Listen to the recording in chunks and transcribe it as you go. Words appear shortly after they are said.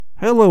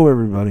Hello,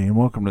 everybody, and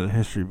welcome to the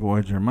History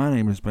Voyager. My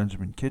name is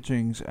Benjamin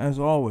Kitchings. As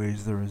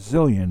always, there are a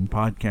zillion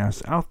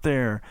podcasts out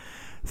there.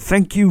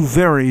 Thank you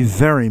very,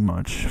 very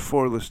much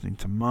for listening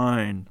to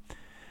mine.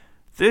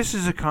 This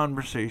is a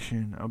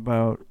conversation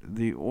about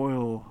the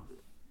oil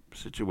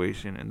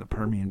situation in the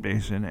Permian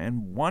Basin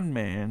and one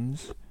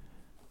man's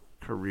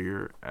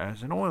career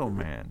as an oil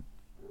man.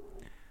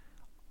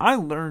 I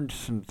learned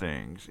some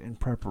things in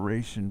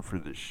preparation for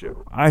this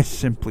show I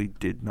simply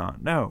did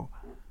not know.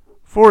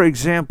 For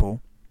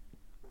example,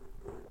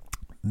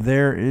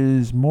 there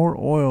is more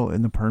oil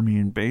in the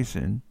Permian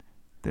Basin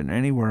than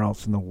anywhere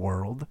else in the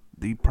world.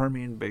 The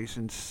Permian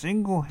Basin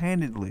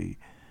single-handedly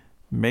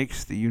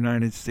makes the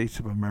United States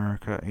of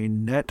America a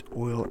net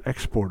oil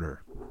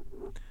exporter.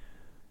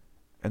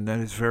 And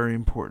that is very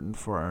important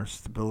for our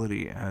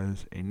stability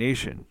as a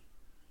nation,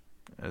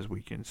 as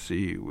we can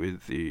see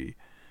with the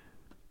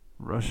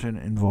Russian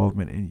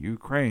involvement in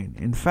Ukraine.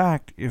 In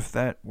fact, if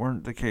that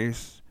weren't the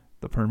case,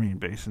 the Permian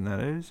Basin, that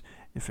is,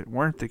 if it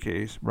weren't the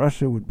case,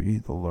 Russia would be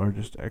the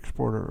largest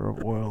exporter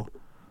of oil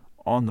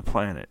on the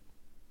planet.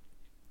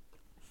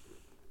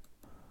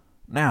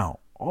 Now,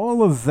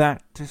 all of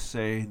that to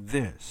say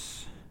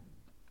this.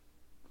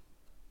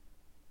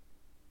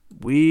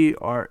 We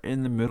are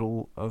in the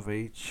middle of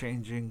a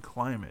changing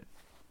climate.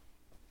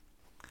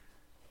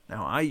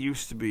 Now, I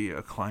used to be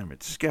a climate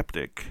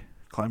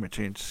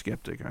change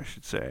skeptic, I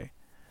should say.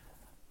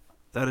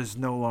 That is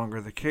no longer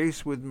the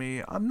case with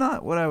me. I'm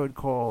not what I would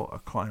call a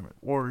climate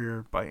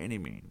warrior by any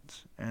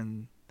means,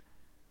 and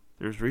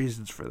there's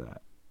reasons for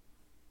that.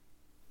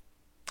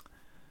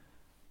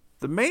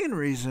 The main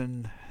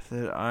reason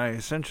that I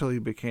essentially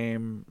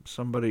became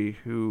somebody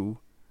who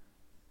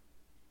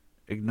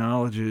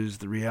acknowledges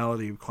the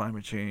reality of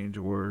climate change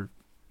or,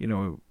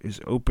 is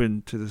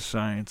open to the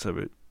science of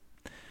it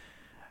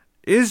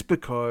is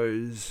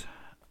because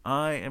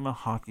I am a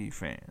hockey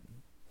fan.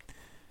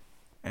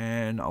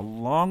 And a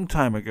long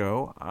time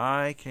ago,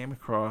 I came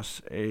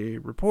across a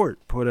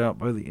report put out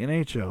by the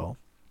NHL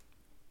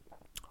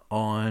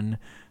on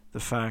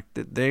the fact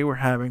that they were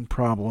having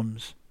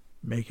problems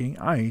making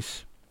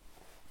ice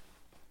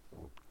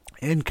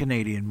in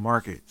Canadian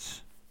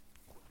markets.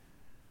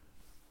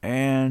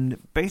 And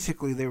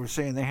basically they were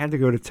saying they had to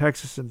go to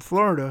Texas and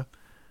Florida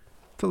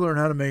to learn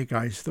how to make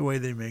ice the way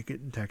they make it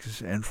in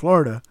Texas and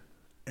Florida.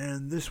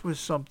 And this was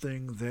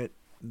something that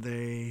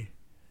they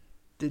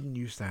didn't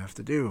used to have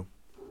to do.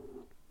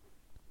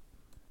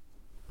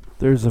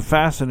 There's a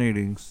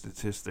fascinating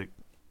statistic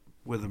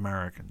with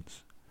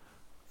Americans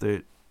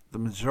that the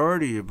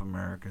majority of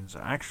Americans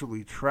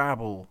actually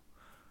travel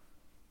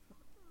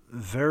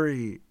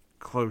very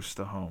close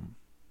to home.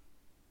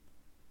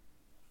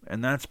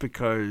 And that's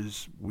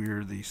because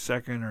we're the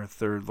second or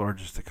third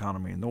largest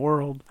economy in the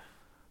world.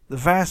 The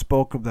vast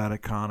bulk of that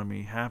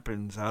economy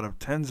happens out of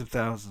tens of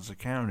thousands of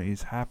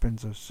counties,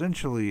 happens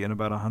essentially in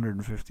about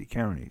 150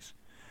 counties.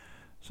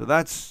 So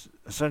that's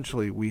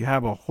essentially, we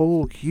have a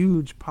whole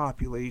huge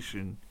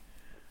population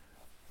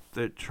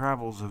that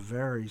travels a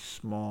very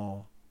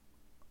small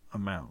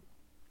amount.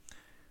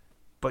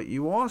 But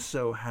you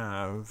also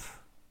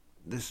have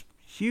this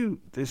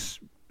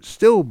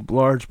still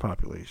large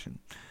population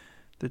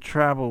that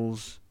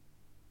travels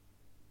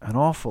an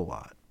awful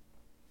lot,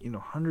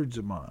 hundreds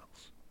of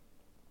miles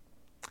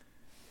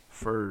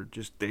for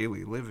just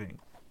daily living.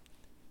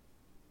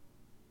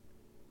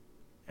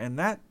 And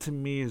that to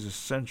me is a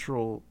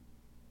central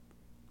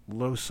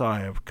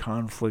loci of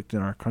conflict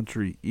in our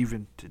country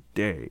even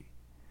today,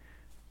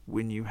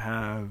 when you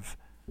have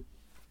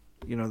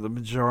the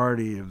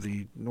majority of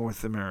the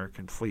North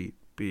American fleet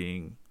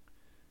being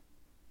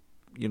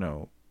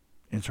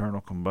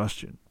internal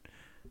combustion.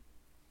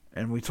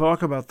 And we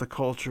talk about the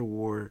culture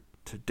war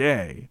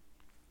today.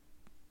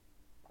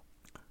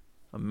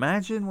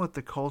 Imagine what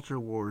the culture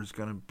war is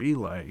going to be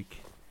like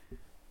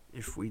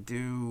if we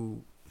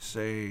do,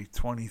 say,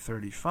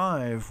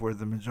 2035, where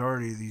the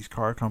majority of these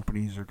car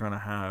companies are going to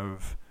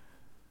have,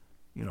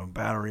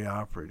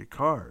 battery-operated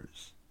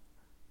cars.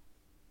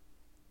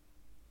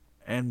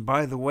 And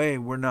by the way,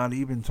 we're not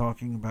even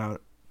talking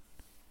about,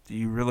 do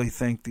you really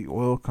think the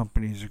oil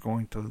companies are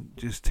going to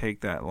just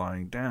take that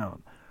lying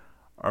down?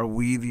 Are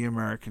we, the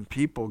American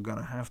people, going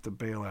to have to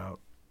bail out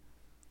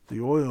the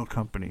oil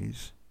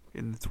companies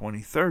in the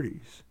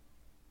 2030s?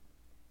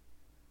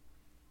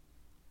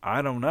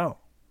 I don't know.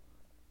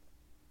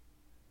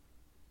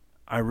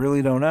 I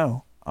really don't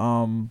know.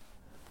 I'm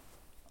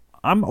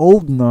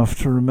old enough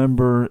to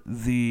remember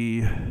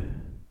the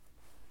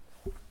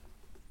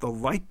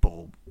light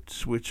bulb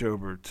switch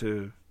over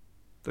to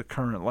the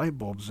current light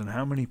bulbs, and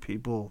how many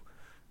people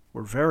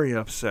were very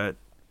upset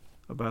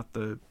about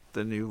the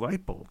new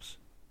light bulbs.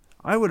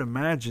 I would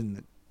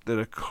imagine that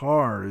a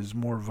car is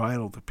more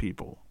vital to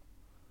people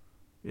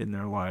in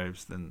their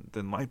lives than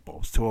light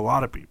bulbs, to a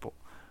lot of people.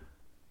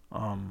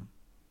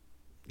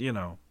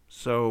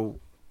 So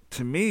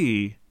to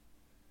me,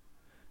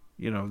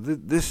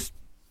 this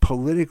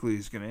politically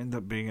is going to end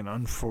up being an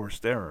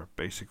unforced error,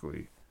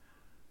 basically.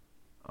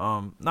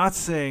 Not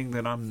saying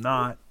that I'm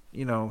not,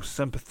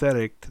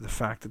 sympathetic to the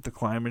fact that the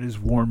climate is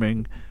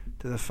warming,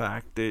 to the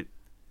fact that,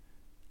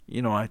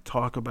 I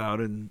talk about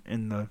in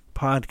the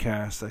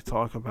podcast, I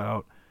talk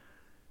about,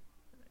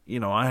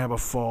 I have a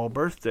fall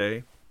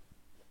birthday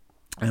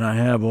and I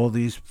have all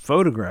these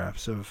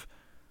photographs of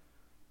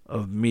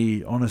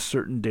me on a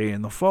certain day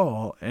in the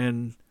fall,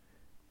 and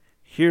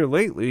here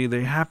lately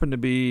they happen to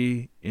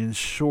be in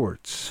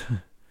shorts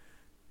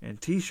and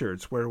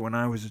t-shirts, where when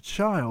I was a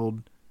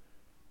child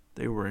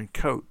they were in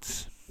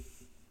coats.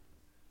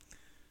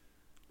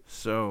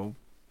 So,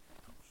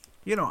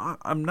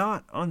 I'm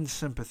not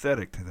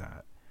unsympathetic to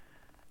that.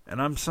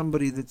 And I'm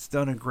somebody that's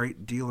done a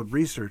great deal of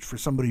research. For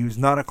somebody who's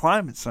not a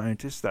climate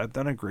scientist, I've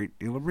done a great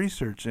deal of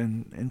research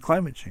in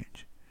climate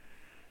change.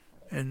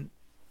 And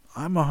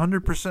I'm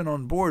 100%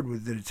 on board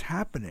with that it's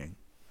happening.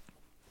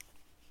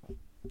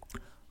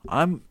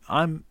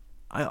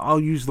 I'll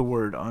use the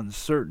word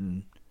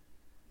uncertain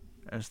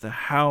as to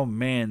how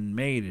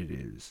man-made it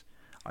is.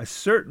 I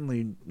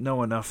certainly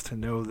know enough to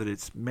know that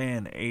it's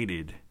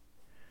man-aided.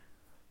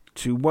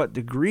 To what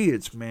degree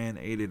it's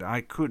man-aided, I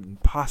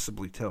couldn't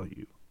possibly tell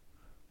you.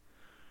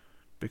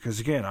 Because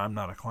again, I'm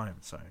not a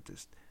climate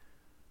scientist.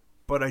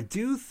 But I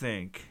do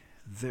think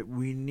that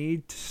we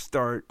need to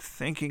start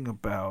thinking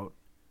about,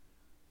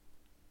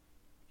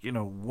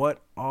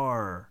 what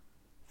are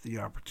the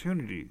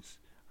opportunities,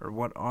 or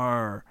what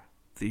are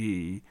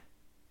the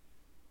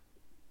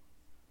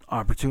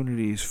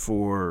opportunities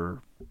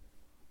for,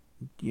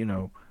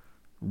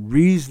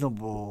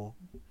 reasonable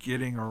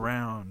getting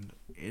around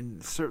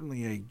in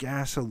certainly a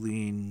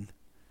gasoline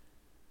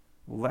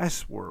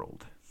less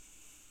world.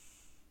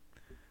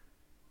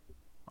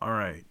 All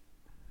right.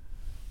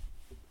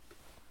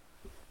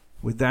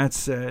 With that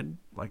said,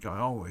 like I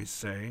always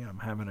say, I'm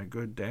having a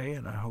good day,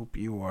 and I hope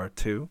you are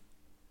too.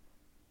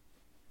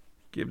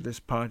 Give this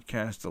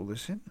podcast a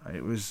listen.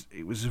 It was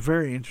a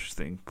very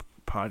interesting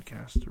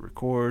podcast to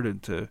record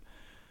and to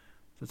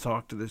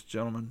talk to this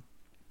gentleman.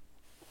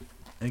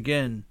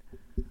 Again,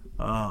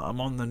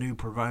 I'm on the new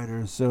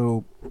provider,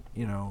 so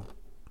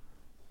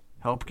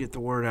help get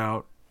the word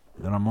out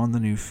that I'm on the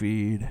new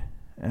feed.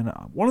 And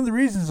one of the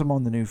reasons I'm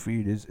on the new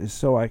feed is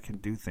so I can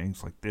do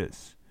things like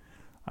this.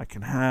 I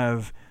can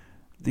have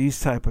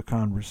these type of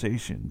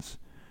conversations,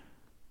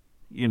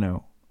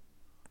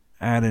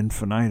 ad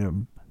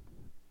infinitum.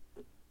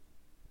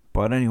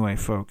 But anyway,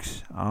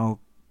 folks, I'll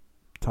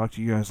talk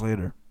to you guys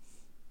later.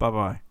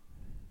 Bye-bye.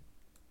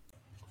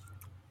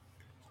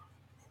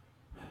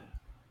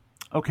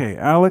 Okay,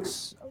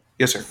 Alex.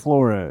 Yes, sir.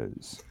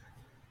 Flores.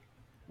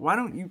 Why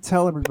don't you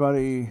tell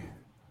everybody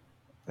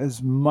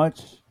as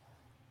much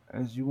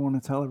as you want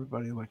to tell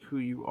everybody, like, who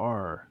you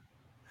are?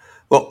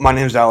 Well, my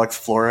name is Alex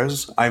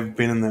Flores. I've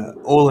been in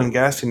the oil and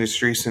gas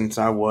industry since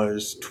I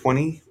was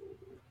 20.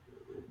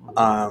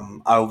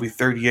 I will be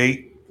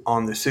 38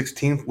 on the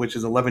 16th, which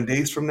is 11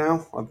 days from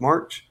now of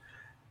March.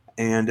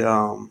 And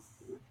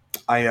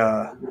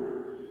I,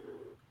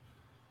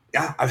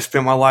 I've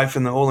spent my life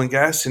in the oil and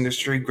gas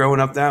industry, growing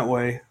up that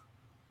way.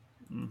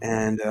 Mm-hmm.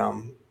 And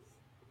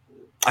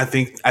I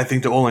think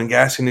the oil and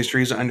gas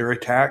industry is under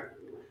attack,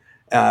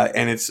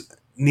 and it's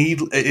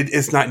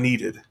not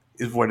needed,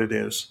 is what it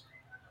is.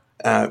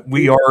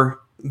 We are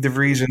the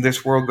reason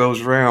this world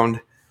goes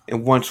round,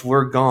 and once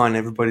we're gone,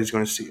 everybody's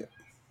going to see it.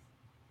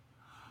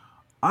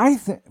 I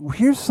think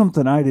here's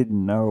something I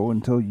didn't know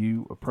until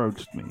you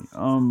approached me.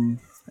 I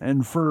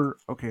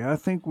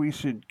think we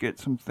should get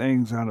some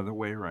things out of the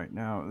way right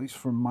now, at least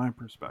from my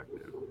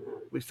perspective,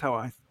 at least how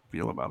I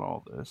feel about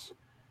all this.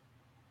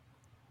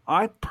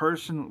 I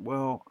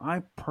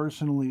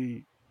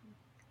personally,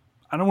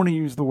 I don't want to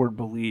use the word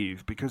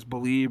believe, because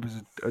believe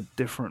is a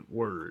different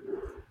word.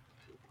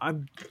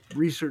 I've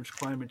researched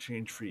climate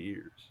change for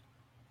years.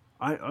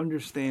 I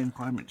understand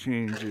climate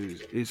change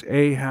is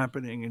A,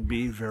 happening, and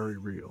B, very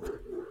real.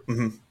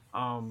 Mm-hmm.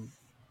 Um,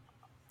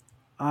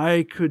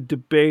 I could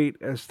debate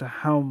as to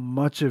how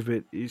much of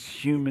it is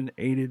human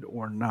aided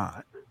or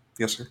not.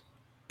 Yes, sir.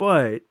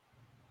 But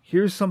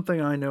here's something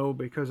I know,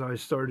 because I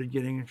started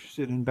getting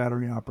interested in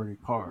battery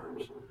operated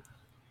cars.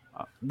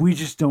 We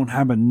just don't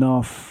have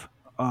enough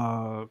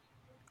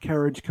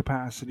carriage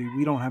capacity.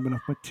 We don't have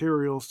enough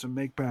materials to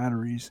make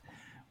batteries.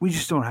 We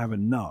just don't have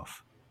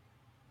enough.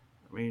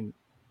 I mean,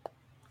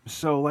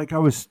 so like I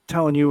was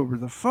telling you over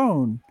the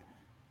phone,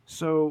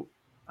 so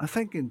I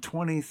think in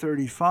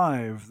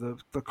 2035, the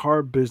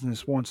car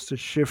business wants to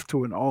shift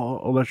to an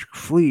all electric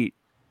fleet,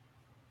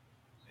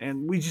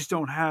 and we just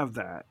don't have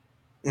that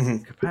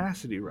Mm-hmm.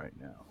 capacity right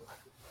now.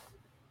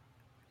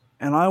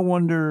 And I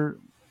wonder,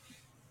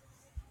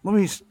 let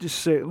me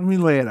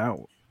lay it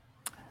out.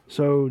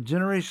 So,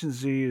 Generation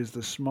Z is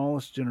the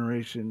smallest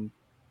generation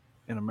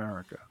in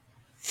America.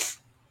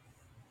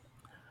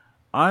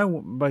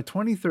 By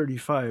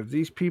 2035,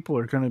 these people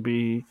are going to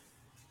be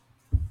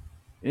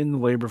in the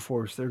labor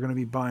force. They're going to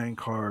be buying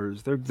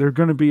cars. They're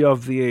going to be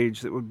of the age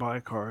that would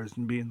buy cars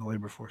and be in the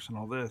labor force and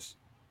all this.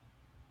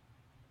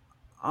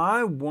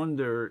 I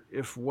wonder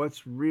if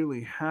what's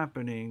really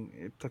happening,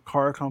 if the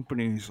car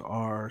companies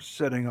are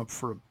setting up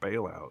for a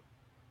bailout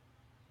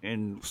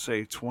in,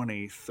 say,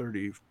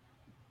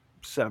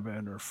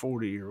 2037 or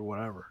 40 or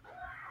whatever.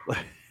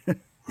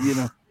 you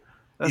know,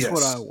 that's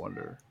what I Yes.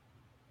 wonder.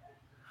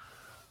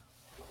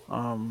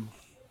 Um,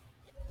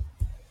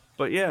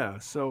 but yeah,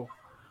 so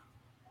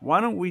why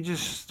don't we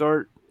just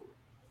start?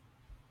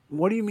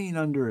 What do you mean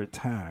under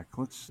attack?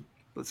 Let's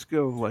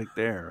go like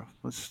there.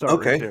 Let's start right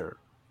Okay. there.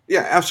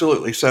 Yeah,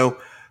 absolutely. So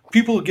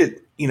people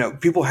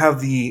have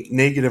the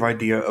negative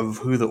idea of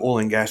who the oil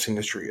and gas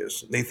industry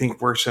is. They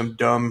think we're some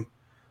dumb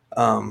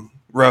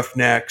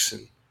roughnecks.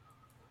 And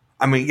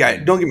I mean, yeah,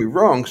 don't get me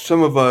wrong.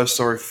 Some of us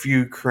are a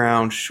few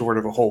crowns short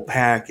of a whole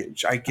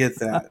package. I get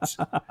that.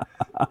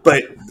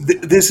 But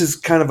this is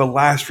kind of a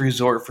last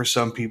resort for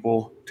some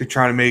people to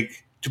try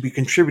to be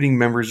contributing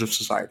members of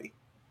society.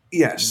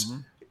 Yes, Hmm.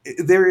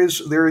 there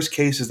is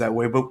cases that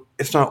way, but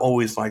it's not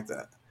always like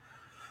that.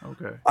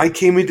 Okay. I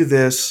came into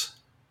this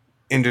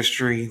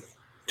industry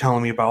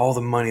telling me about all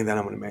the money that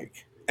I'm going to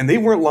make, and they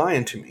weren't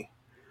lying to me.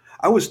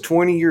 I was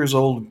 20 years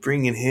old,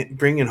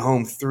 bringing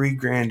home 3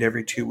 grand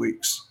every 2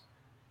 weeks.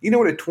 You know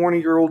what a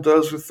 20-year-old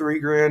does with 3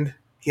 grand?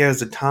 He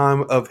has the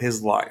time of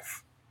his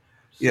life.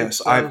 Six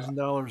Yes, I've thousand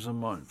dollars a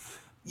month.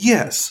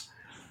 yes.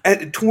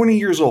 At 20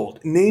 years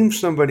old, name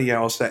somebody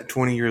else at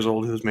 20 years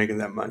old who's making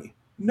that money.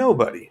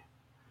 Nobody.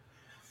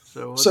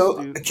 So So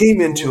I let's came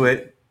do a into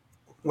little. it.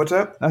 What's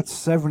up? That's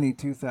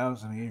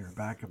 72,000 a year.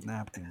 Back of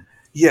napkin.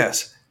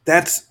 Yes,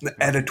 that's Okay.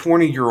 at a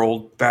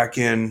 20-year-old back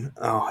in,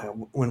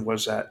 oh, when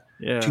was that?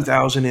 Yeah.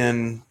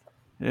 2006,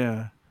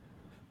 Yeah.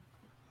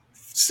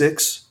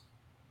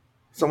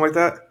 something like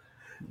that.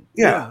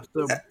 Yeah, Yeah.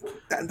 So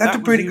that's a that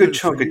was pretty good even for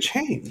chunk of you.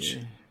 change.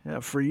 Yeah. Yeah.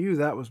 For you,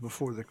 that was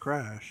before the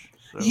crash.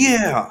 So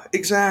Yeah,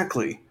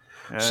 exactly.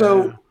 yeah.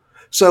 So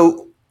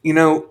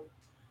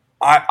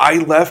I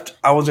left.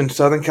 I was in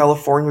Southern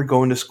California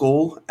going to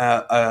school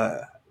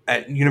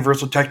at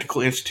Universal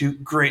Technical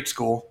Institute. Great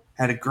school.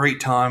 Had a great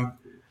time.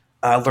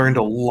 I learned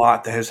a Hmm.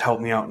 lot that has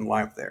helped me out in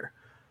life there.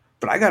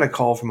 But I got a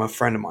call from a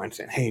friend of mine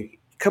saying, "Hey,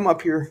 come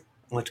up here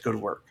and let's go to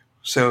work."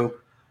 So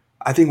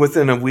I think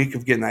within a week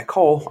of getting that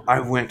call, I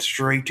went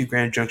straight to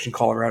Grand Junction,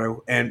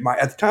 Colorado, and my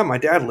at the time my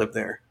dad lived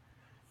there,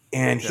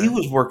 and he Okay.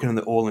 was working in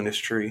the oil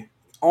industry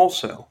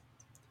also.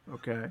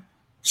 Okay.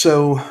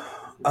 So,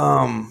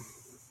 um,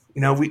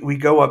 we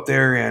go up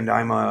there, and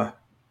I'm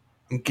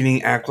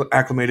getting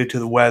acclimated to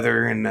the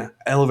weather and the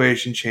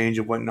elevation change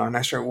and whatnot. And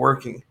I start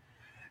working,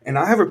 and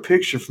I have a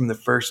picture from the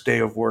first day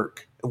of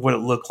work of what it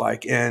looked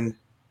like, and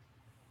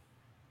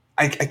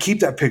I keep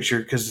that picture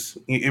because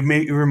it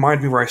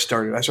reminds me where I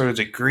started. I started as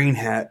a green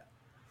hat,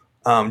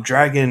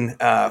 dragging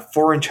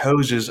 4-inch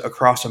hoses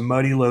across a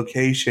muddy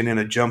location in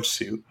a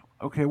jumpsuit.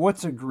 Okay.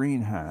 What's a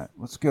green hat?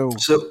 Let's go.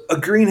 So a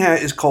green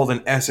hat is called an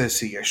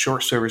SSE, a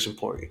short service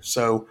employee.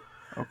 So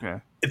Okay.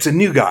 it's a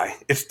new guy.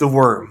 It's the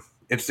worm.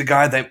 It's the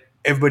guy that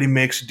everybody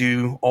makes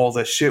do all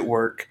the shit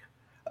work,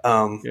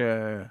 um,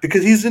 Yeah.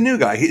 because he's the new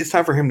guy. It's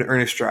time for him to earn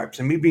his stripes.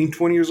 And me being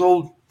 20 years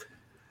old,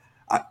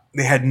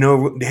 they had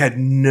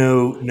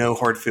no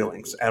hard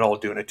feelings at all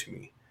doing it to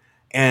me.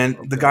 And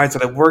the Okay. guys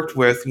that I worked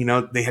with,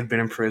 they had been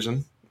in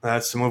prison.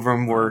 Some of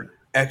them All were right.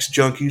 ex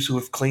junkies who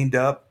have cleaned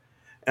up.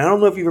 And I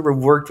don't know if you've ever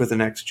worked with an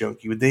ex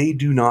junkie, but they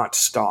do not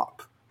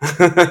stop.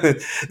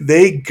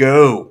 They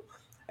go.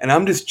 And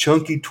I'm this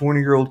chunky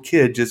 20-year-old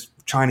kid just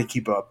trying to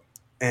keep up.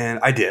 And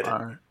I did. All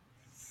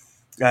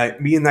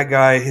right. Me and that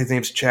guy, his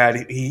name's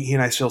Chad. He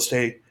and I still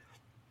stay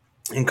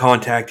in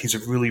contact. He's a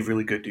really,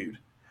 really good dude.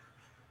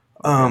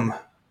 Okay. Um,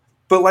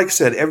 but like I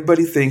said,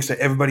 everybody thinks that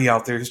everybody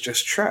out there is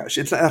just trash.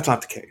 That's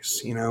not the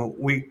case.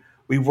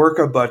 We work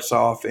our butts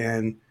off,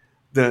 and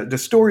the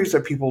stories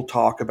that people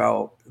talk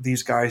about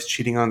these guys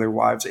cheating on their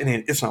wives, and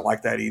it's not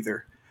like that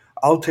either.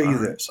 I'll tell All you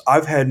right. this: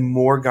 I've had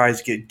more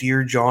guys get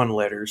Dear John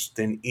letters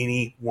than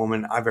any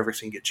woman I've ever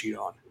seen get cheated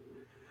on.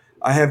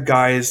 I have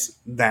guys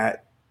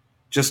that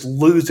just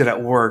lose it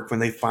at work when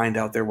they find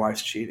out their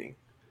wife's cheating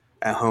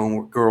at home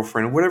or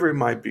girlfriend, whatever it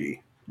might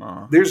be.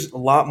 Uh, There's a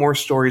lot more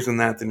stories than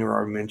that than there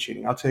are men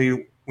cheating. I'll tell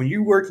you, when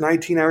you work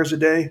 19 hours a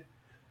day,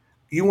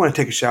 you want to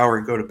take a shower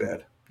and go to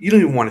bed. You don't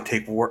even want to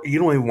take work. You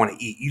don't even want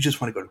to eat. You just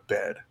want to go to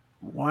bed.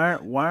 why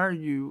are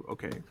you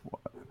okay?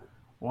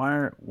 Why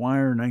are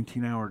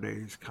 19-hour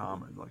days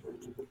common? Like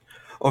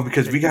Oh,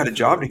 because we take me got a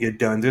job through to get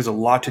done. There's a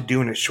lot to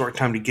do in a short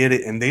time to get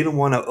it, and they don't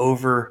want to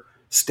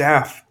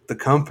overstaff the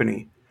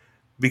company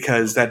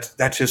because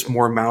that's just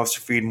more mouths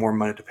to feed, more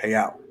money to pay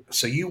out.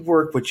 So you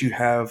work what you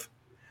have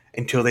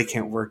until they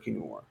can't work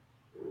anymore.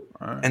 it.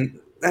 All right. And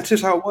that's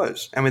just how it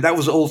was. I mean, that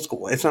was old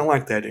school. It's not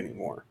like that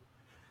anymore.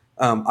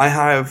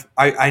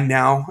 I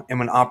now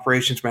am an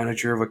operations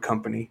manager of a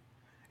company,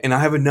 and I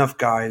have enough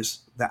guys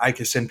that I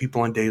can send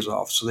people on days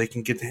off so they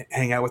can get to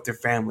hang out with their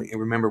family and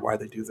remember why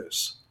they do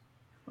this.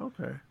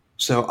 Okay.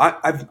 So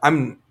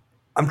I'm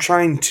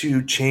trying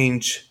to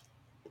change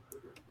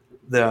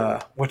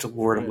the what's the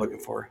word I'm Yeah. looking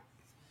for?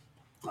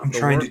 I'm The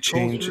trying to work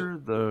change.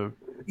 culture. The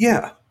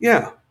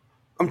Yeah.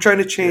 I'm trying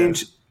to yeah.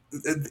 change.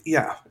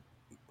 Yeah.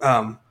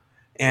 Um,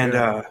 and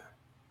Yeah.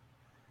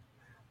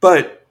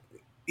 but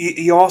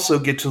you also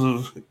get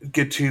to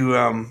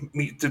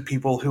meet the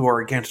people who are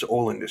against the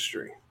oil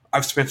industry.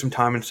 I've spent some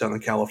time in Southern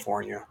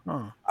California.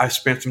 Huh. I've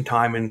spent some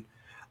time in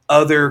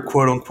other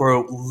quote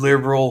unquote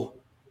liberal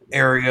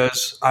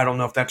areas. I don't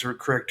know if that's a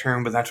correct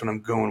term, but that's what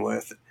I'm going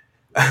with.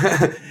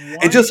 And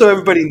Why? just so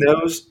everybody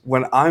knows,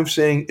 what I'm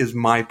saying is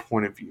my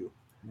point of view.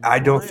 I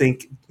don't Why?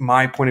 think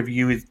my point of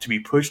view is to be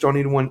pushed on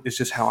anyone. It's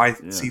just how I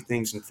Yeah. see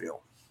things and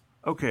feel.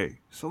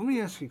 Okay, so let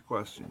me ask you a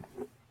question.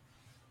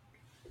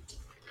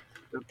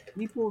 The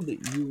people that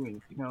you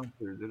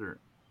encounter that are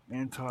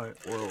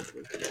anti-oil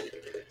business,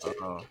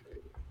 uh,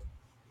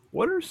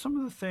 what are some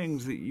of the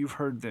things that you've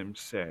heard them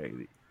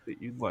say that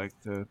you'd like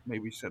to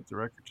maybe set the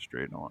record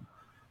straight on?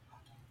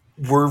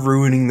 We're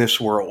ruining this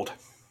world.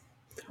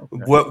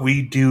 Okay. What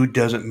we do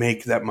doesn't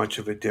make that much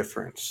of a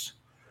difference.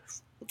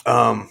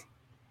 Um,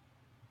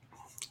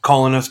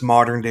 Calling us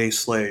modern day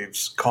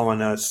slaves,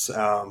 calling us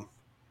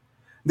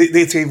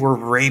they say we're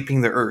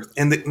raping the earth.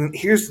 And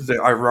here's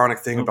the ironic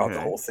thing about the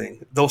Okay. whole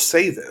thing. They'll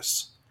say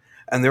this,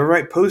 and they'll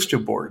write poster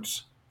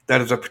boards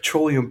that is a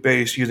petroleum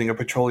base using a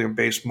petroleum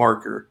based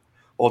marker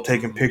while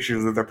taking Hmm.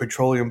 pictures of their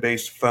petroleum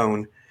based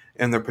phone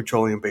and their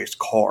petroleum based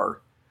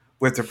car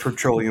with their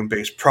petroleum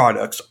based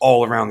products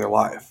all around their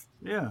life.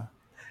 Yeah.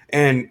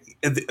 And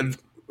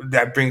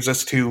that brings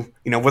us to,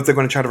 what they're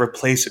going to try to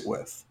replace it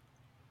with.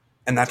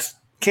 And that's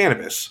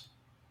cannabis.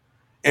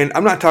 And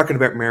I'm not talking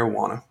about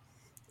marijuana.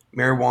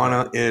 Okay.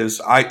 Marijuana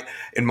is,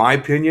 in my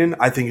opinion,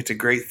 I think it's a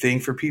great thing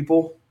for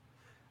people,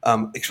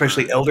 All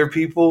especially right. elder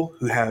people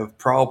who have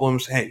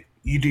problems. Hey,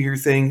 you do your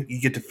thing,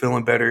 you get to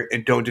feeling better,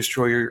 and don't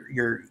destroy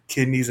your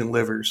kidneys and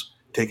livers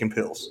taking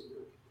pills.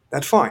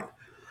 That's fine.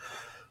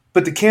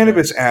 But the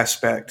Okay. cannabis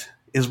aspect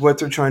is what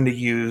they're trying to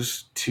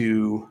use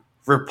to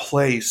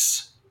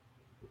replace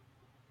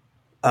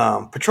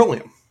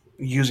petroleum,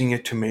 using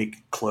it to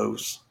make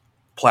clothes,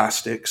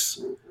 plastics,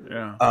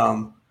 Yeah.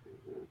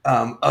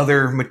 um,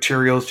 other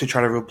materials to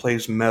try to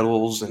replace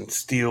metals and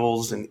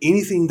steels and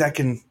anything that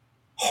can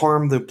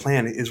harm the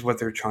planet is what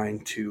they're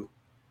trying to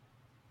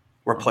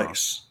Uh huh.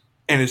 replace.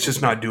 And it's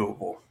just Okay. not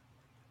doable.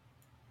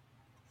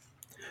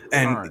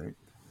 All And right.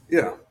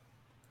 yeah,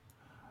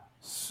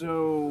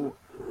 So,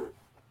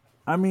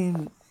 I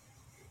mean,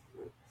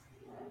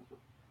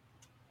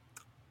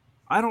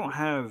 I don't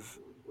have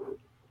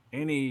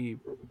any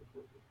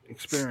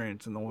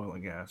experience in the oil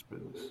and gas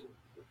business.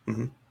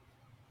 hmm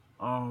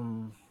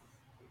Um,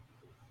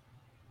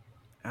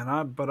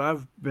 but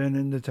I've been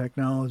into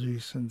technology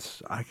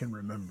since I can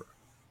remember.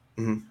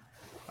 hmm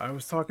I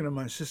was talking to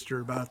my sister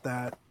about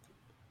that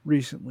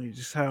recently,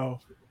 just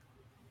how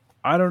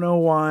I don't know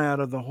why out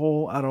of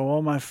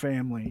all my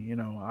family,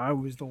 I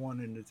was the one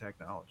into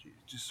technology.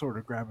 It just sort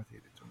of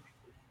gravitated to me.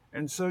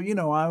 And so,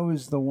 I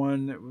was the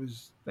one that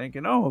was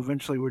thinking, oh,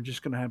 eventually we're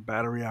just going to have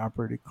battery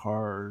operated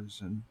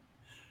cars and,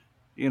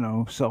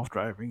 self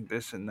driving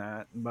this and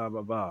that and blah,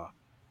 blah, blah.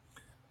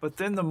 But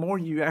then the more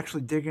you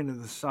actually dig into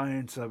the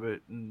science of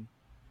it, and,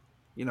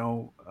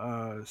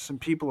 some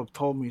people have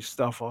told me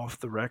stuff off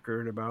the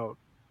record about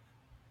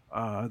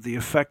the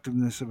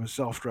effectiveness of a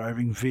self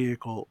driving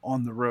vehicle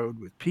on the road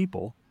with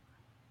people.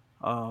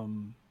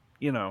 Um,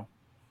 you know,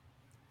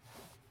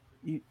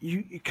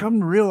 you come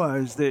to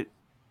realize that,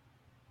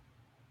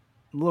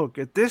 look,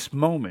 at this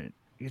moment,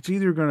 it's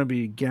either going to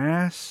be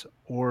gas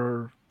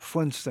or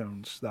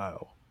Flintstone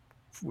style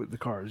with the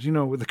cars,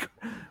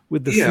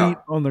 with the yeah. feet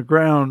on the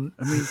ground.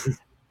 I mean,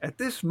 at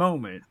this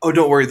moment, Oh,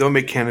 don't worry, they'll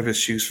make cannabis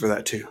shoes for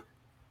that too.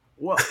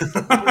 well,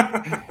 but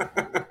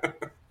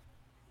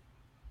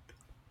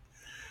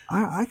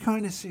I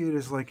kind of see it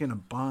as like in a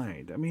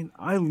bind. I mean,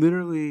 I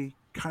literally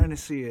kind of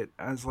see it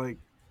as like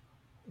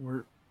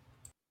we're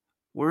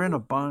we're in a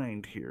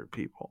bind here,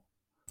 people.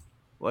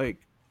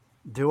 Like,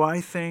 do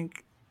I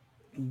think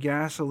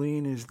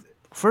gasoline is,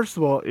 first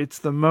of all, it's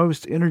the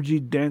most energy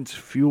dense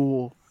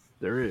fuel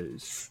there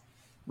is,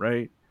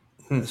 right?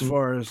 As hmm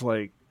far as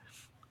like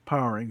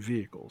powering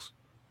vehicles,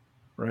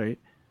 right?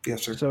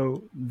 Yes, sir.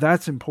 So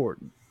that's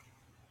important.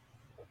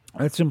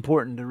 That's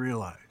important to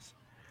realize.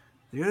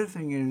 The other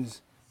thing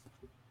is,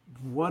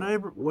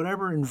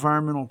 whatever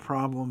environmental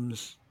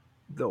problems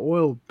the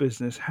oil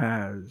business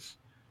has,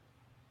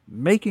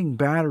 making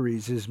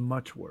batteries is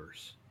much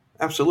worse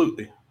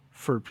Absolutely.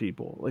 for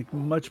people. Like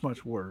much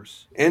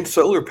worse. And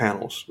solar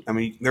panels. I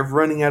mean, they're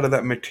running out of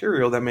that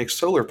material that makes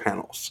solar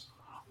panels.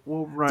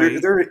 Well, They're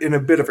right. they're in a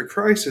bit of a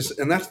crisis,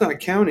 and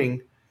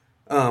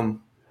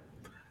um,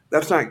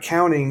 that's not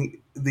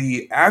counting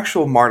the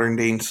actual modern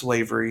day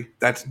slavery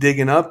that's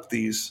digging up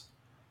these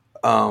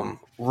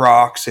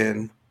rocks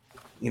and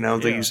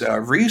Yeah. these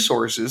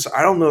resources.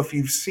 I don't know if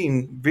you've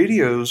seen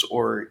videos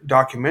or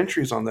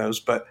documentaries on those,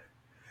 but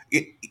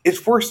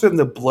it's worse than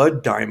the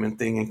blood diamond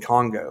thing in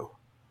Congo.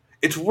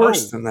 It's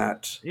worse Oh, than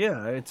that.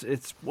 yeah. It's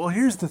well.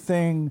 Here's the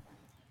thing.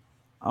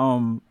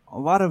 A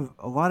lot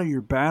of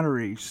your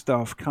battery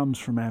stuff comes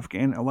from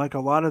Afghan. Like a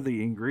lot of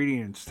the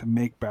ingredients to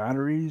make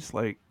batteries,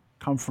 like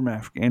come from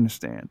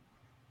Afghanistan,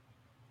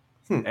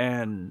 Hmm.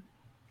 and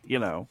you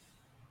know,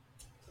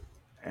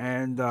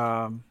 and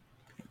a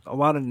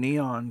lot of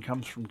neon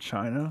comes from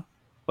China.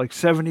 Like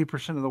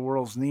 70% of the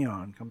world's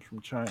neon comes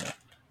from China.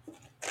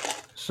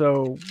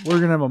 So we're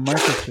gonna have a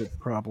microchip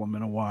problem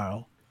in a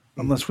while,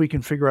 hmm unless we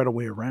can figure out a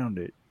way around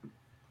it.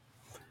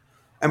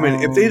 I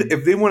mean,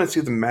 if they want to see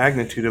the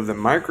magnitude of the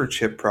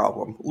microchip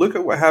problem, look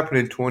at what happened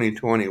in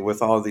 2020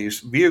 with all these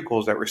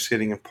vehicles that were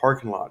sitting in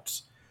parking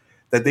lots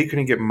that they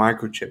couldn't get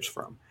microchips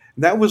from.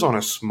 That was on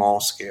a small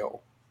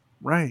scale.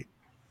 right.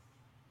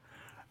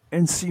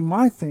 And see,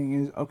 my thing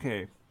is,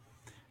 okay,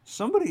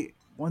 somebody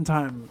one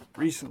time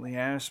recently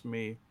asked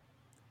me,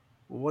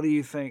 well, what do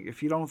you think?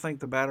 If you don't think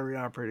the battery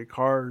operated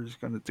car is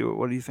going to do it,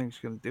 what do you think is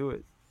going to do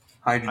it?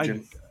 I,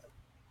 Hydrogen.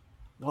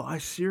 well, I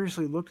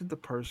seriously looked at the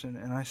person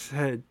and I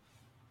said,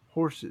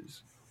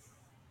 horses.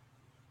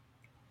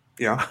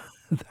 Yeah,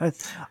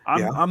 that,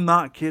 yeah. I'm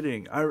not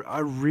kidding. I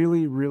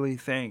really, really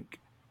think,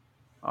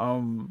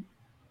 um,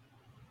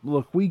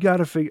 look, we got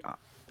to figure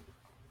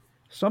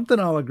something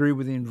I'll agree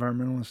with the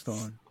environmentalist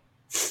on.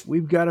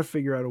 We've got to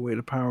figure out a way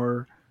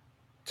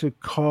to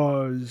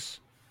cause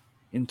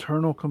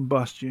internal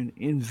combustion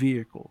in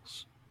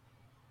vehicles,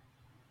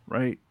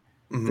 right?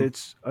 Hmm.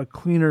 That's a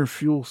cleaner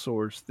fuel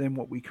source than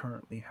what we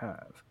currently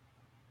have.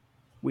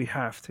 We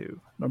have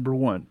to, number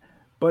one.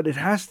 But it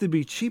has to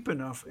be cheap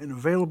enough and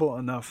available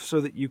enough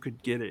so that you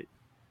could get it.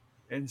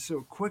 And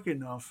so quick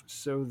enough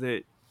so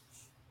that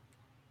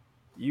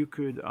you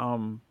could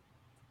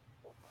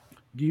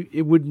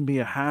it wouldn't be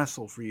a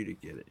hassle for you to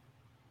get it.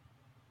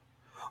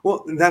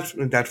 Well, that's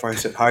why I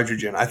said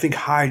hydrogen. I think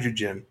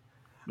hydrogen,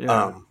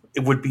 Yeah.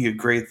 it would be a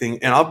great thing.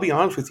 And I'll be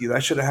honest with you,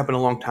 that should have happened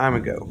a long time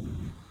ago.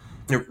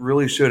 It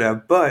really should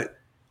have. But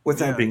with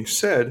that Yeah. being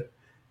said,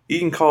 you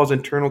can cause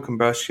internal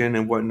combustion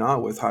and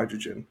whatnot with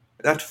hydrogen.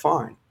 That's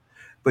fine.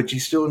 But you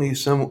still need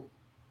some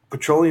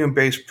petroleum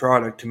based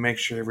product to make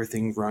sure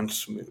everything runs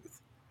smooth.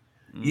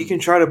 You Mm. can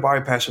try to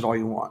bypass it all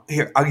you want.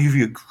 Here, I'll give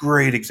you a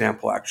great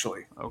example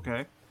actually.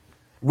 Okay.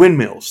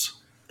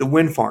 Windmills, the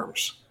wind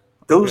farms.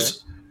 Okay.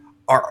 Those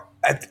are,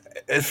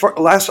 as far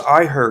last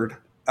I heard,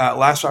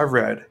 last I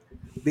read,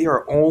 they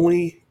are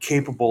only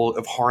capable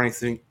of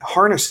harnessing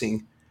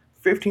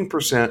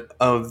 15%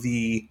 of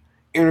the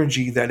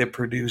energy that it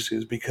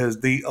produces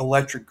because the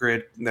electric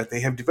grid that they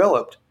have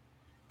developed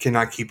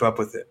cannot keep up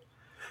with it.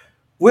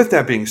 With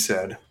that being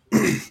said,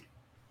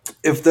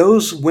 if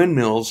those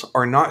windmills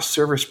are not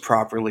serviced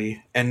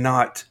properly and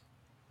not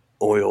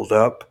oiled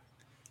up,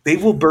 they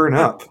will burn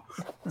up.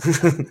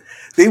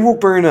 They will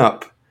burn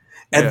up,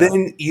 and Yeah.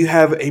 then you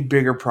have a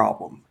bigger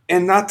problem.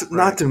 And not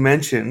Right. to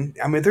mention,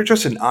 I mean, they're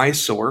just an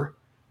eyesore.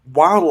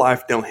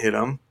 Wildlife don't hit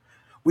them.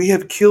 We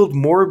have killed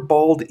more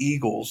bald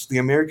eagles, the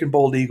American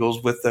bald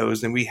eagles, with those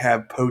than we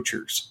have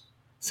poachers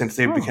since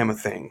they've Oh. become a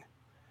thing.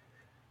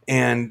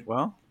 And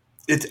Well.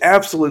 it's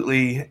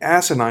absolutely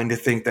asinine to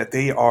think that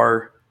they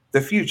are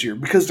the future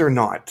because they're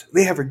not.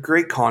 They have a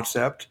great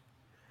concept.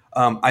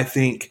 I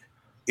think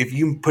if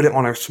you put it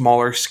on a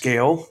smaller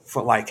scale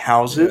for like Yeah.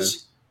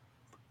 houses,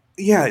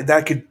 yeah,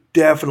 that could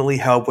definitely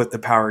help with the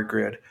power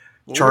grid, Well,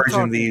 we're charging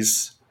talking.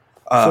 these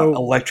So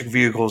electric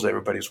vehicles.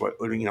 Everybody's so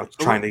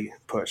trying to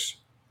push.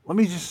 let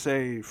me just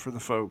say for the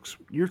folks,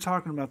 you're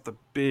talking about the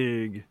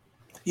big,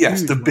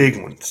 Yes, the huge ones.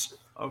 big ones.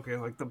 Okay,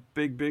 like the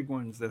big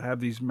ones that have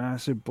these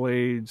massive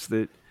blades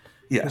that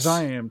because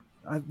Yes,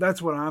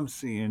 that's what I'm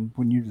seeing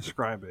when you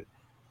describe it. And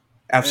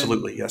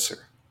absolutely, yes, sir.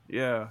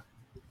 yeah,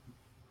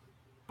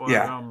 but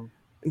Yeah,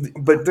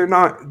 but they're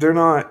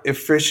not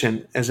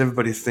efficient as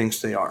everybody thinks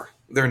they are.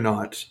 They're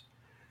not.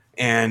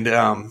 And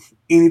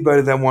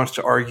anybody that wants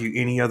to argue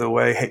any other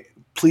way, hey,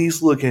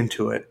 please look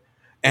into it,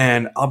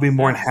 and I'll be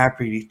more than yeah.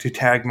 happy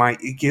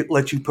to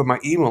let you put my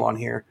email on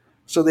here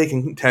so they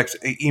can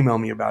email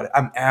me about it.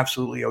 I'm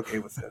absolutely okay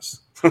with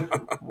this.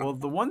 Well,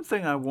 the one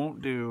thing I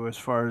won't do as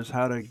far as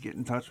how to get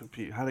in touch with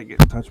people, how to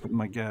get in touch with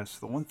my guests,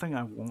 the one thing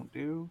I won't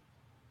do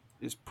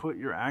is put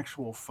your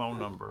actual phone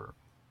number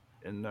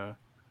in the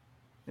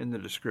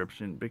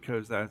description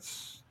because No,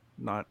 that's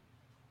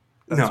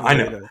a I way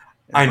know, to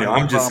I know.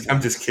 invite a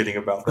I'm just kidding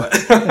about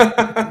problem.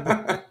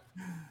 that.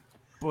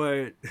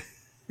 But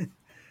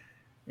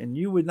and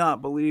you would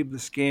not believe the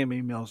scam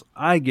emails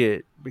I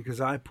get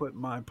because I put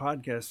my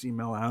podcast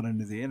email out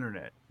into the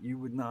internet. You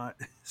would not.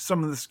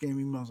 Some of the scam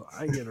emails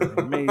I get are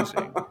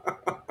amazing.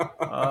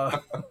 Uh,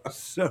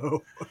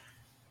 so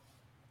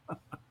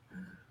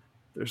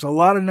there's a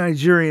lot of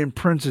Nigerian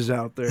princes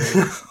out there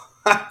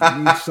that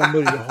need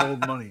somebody to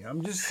hold money.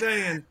 I'm just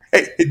saying.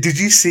 Hey, did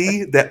you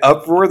see that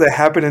uproar that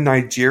happened in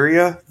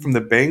Nigeria from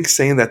the banks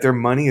saying that their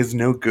money is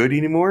no good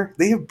anymore?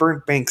 They have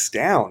burnt banks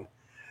down.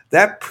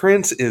 That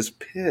prince is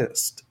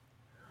pissed.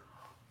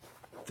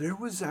 There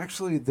was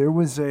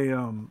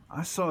a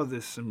I saw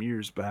this some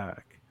years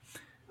back.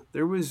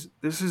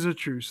 This is a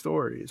true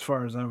story as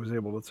far as I was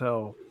able to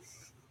tell.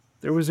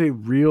 There was a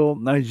real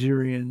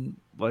Nigerian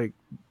like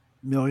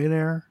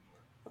millionaire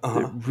Uh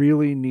that huh.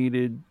 really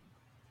needed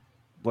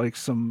like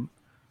some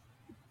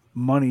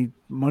money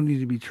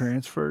to be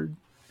transferred,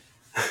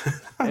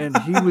 and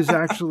he was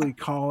actually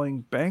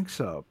calling banks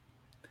up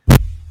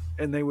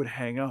and they would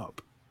hang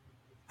up.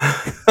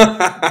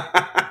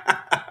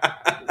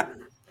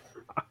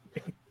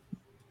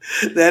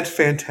 That's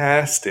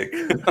fantastic.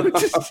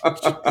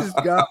 just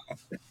got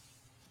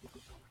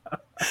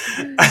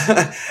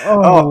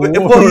Oh Oh, well, yeah.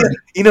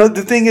 Lord.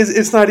 The thing is,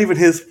 it's not even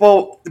his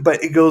fault,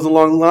 but it goes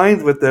along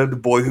lines with the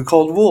boy who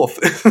called wolf.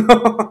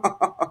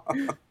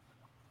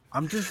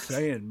 I'm just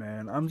saying,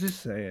 man. I'm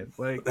just saying.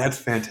 Like, That's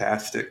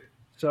fantastic.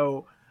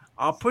 so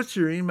I'll put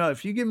your email.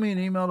 If you give me an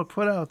email to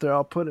put out there,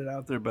 I'll put it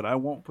out there, but I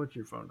won't put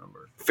your phone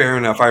number. Fair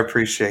enough. I Um,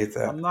 appreciate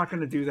I'm that. not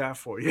going to do that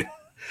for you.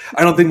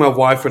 I don't think my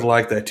wife would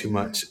like that too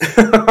much.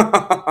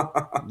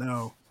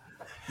 No,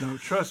 no,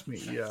 trust me.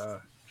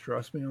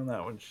 Trust me on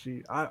that one.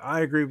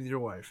 I agree with your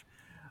wife.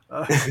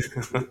 Uh,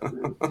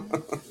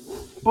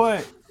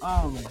 but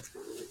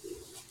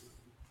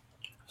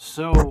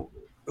so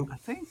I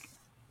think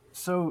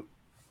so.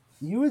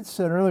 You had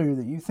said earlier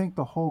that you think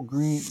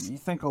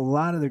a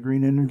lot of the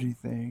green energy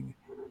thing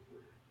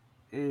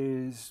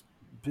is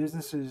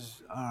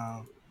businesses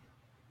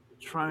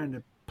trying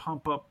to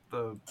pump up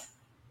the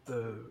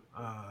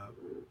oh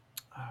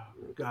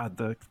God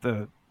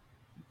the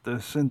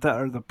synth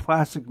or the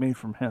plastic made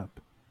from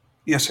hemp.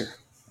 Yes, sir.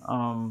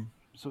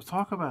 So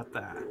talk about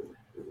that.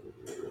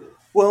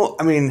 Well,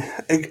 I mean,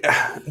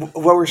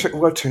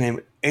 what's her name?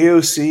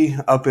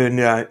 AOC up in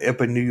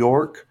New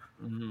York.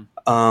 Hmm.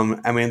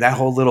 I mean, that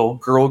whole little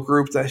girl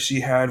group that she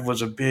had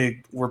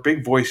were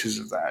big voices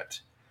of that,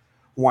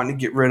 wanting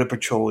to get rid of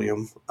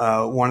petroleum,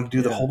 wanting to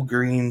do the Yeah, whole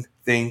green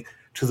thing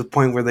to the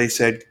point where they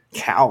said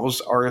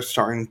cows are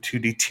starting to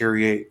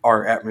deteriorate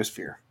our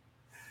atmosphere.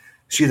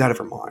 She's out of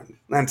her mind.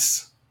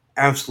 That's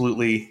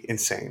absolutely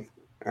insane.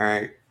 All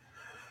right.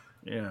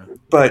 yeah,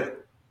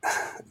 But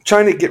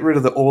trying to get rid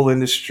of the oil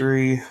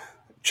industry,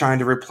 trying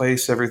to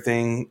replace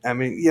everything. I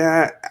mean,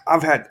 yeah,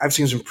 I've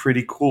seen some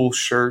pretty cool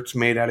shirts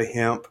made out of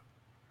hemp.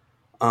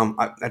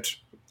 That's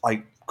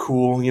like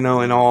cool,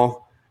 and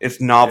all. It's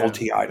yeah.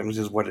 novelty items,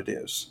 is what it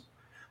is.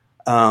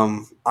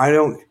 I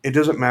don't. It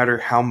doesn't matter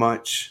how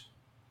much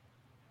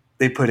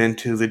they put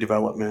into the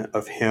development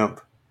of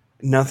hemp.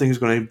 Nothing's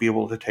going to be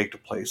able to take the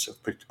place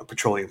of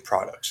petroleum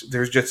products.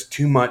 There's just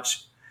too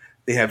much.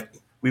 They have.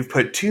 We've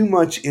put too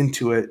much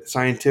into it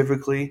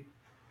scientifically,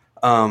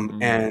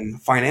 Mm.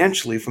 and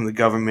financially from the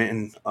government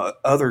and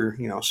other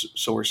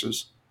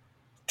sources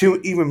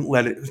to even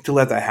let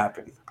that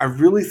happen. I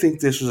really think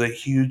this was a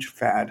huge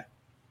fad,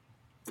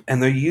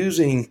 and they're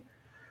using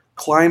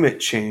climate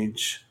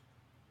change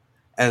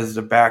as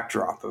the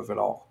backdrop of it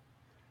all.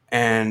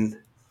 And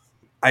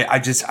I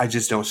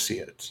just don't see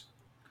it.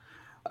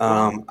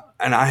 Well,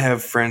 And I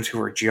have friends who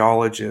are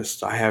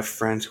geologists. I have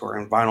friends who are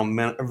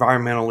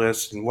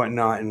environmentalists and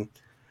whatnot, and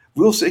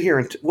we'll sit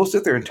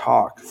there and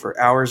talk for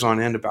hours on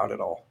end about it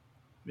all.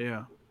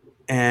 yeah.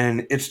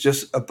 And it's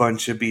just a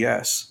bunch of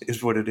BS,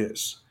 is what it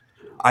is.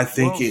 I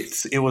think Well,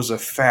 it was a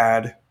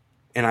fad,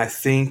 and I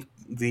think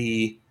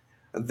the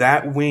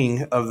that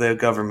wing of the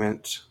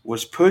government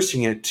was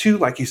pushing it to,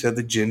 like you said,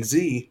 the Gen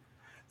Z.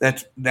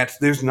 That's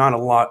there's not a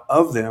lot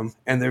of them,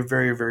 and they're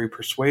very very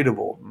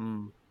persuadable.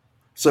 mm,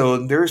 So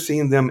they're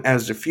seeing them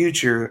as the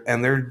future,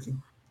 and they're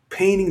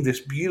painting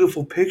this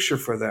beautiful picture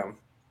for them,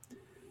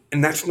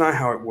 and that's not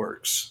how it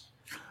works.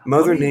 let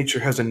Mother me. Nature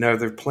has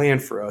another plan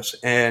for us,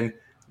 and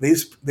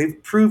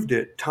they've proved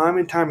it time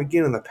and time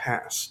again in the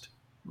past,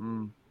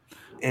 Mm,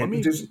 let and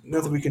me. there's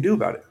nothing we can do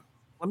about it.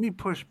 Let me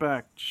push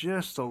back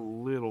just a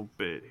little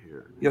bit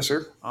here. Yes,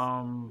 sir.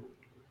 Um,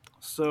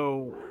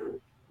 so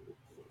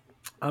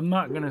I'm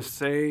not gonna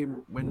say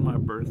when my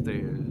birthday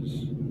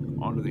is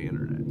onto the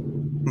internet,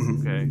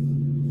 Hmm. okay?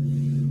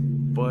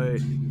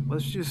 But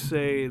let's just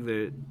say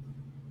that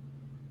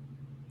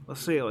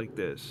let's say it like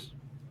this.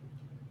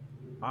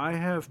 I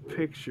have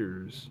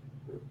pictures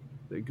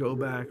that go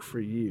back for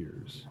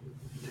years,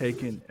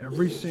 taken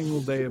every single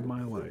day of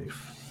my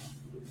life,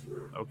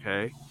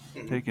 okay?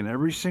 Taken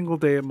every single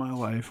day of my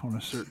life on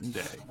a certain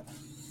day,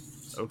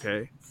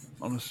 okay?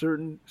 On a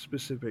certain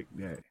specific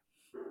day.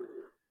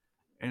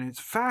 And it's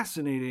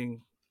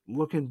fascinating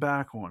looking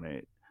back on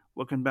it,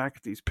 looking back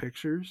at these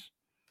pictures,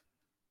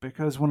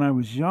 because when I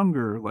was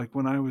younger, like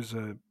when I was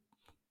a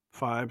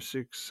 5,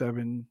 6,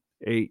 7,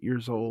 8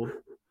 years old,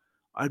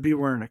 I'd be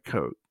wearing a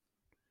coat.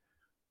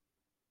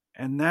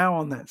 And now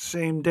on that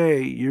same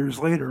day, years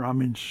later,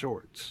 I'm in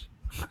shorts.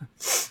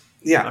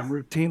 Yeah. I'm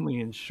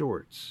routinely in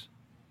shorts.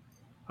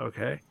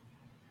 Okay.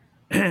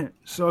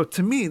 So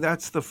to me,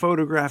 that's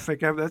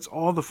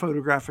all the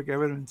photographic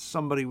evidence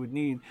somebody would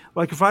need.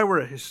 Like if I were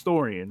a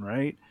historian,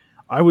 right?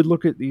 I would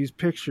look at these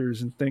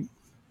pictures and think,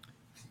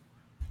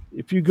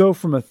 if you go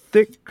from a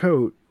thick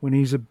coat when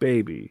he's a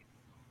baby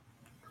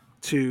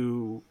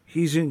to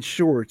he's in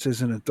shorts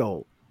as an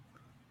adult,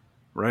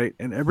 right?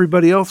 And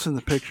everybody else in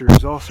the picture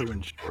is also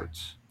in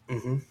shorts.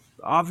 Hmm.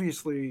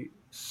 Obviously,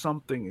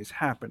 something is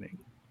happening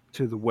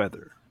to the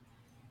weather.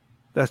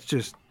 That's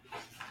just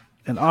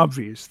an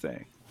obvious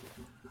thing.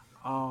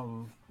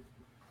 Um,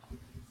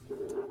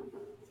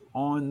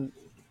 on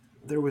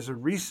There was a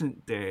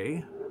recent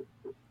day.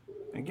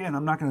 Again,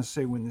 I'm not going to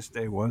say when this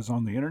day was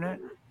on the internet,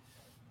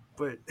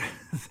 but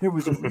there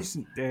was a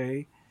recent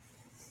day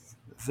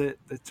that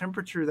the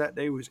temperature that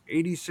day was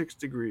 86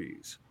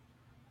 degrees.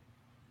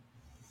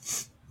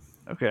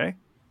 Okay,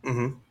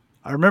 Hmm.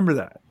 I remember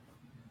that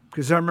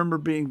because I remember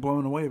being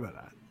blown away by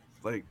that.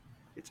 Like,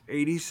 it's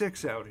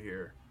 86 out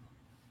here.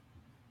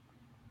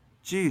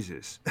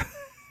 Jesus.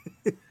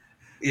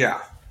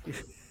 Yeah.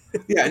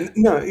 Yeah,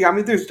 no, yeah. I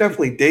mean, there's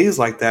definitely days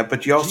like that,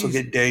 but you also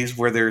get Jesus. days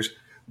where there's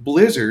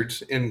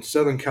blizzards in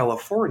Southern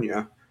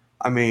California.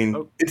 I mean,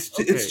 Oh, it's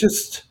okay.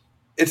 just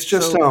it's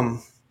just So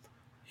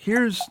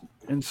here's,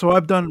 and so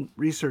I've done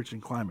research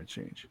in climate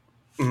change.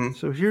 mhm,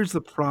 So here's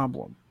the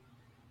problem.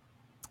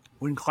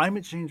 When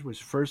climate change was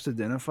first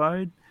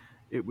identified,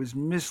 it was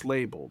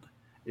mislabeled.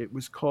 It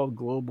was called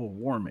global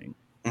warming.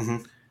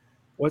 mhm.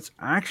 What's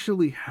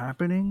actually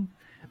happening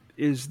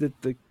is that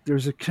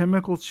there's a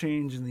chemical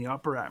change in the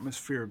upper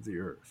atmosphere of the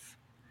Earth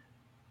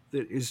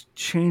that is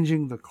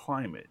changing the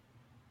climate,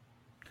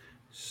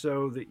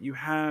 so that you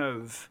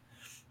have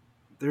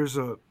there's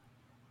a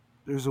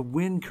there's a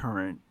wind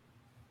current.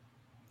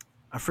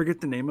 I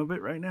forget the name of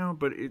it right now,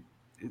 but it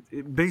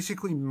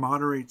basically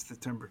moderates the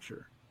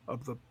temperature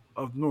of the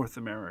of North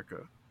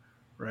America,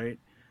 right?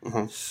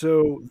 Mhm.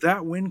 So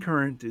that wind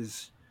current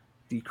is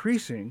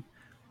decreasing.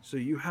 So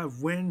you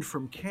have wind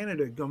from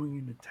Canada going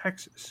into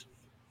Texas.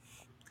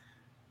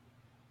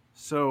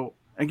 So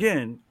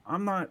again,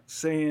 I'm not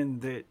saying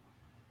that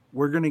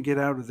we're going to get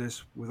out of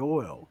this with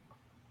oil,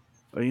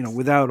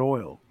 without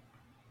oil,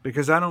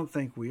 because I don't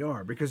think we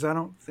are. Because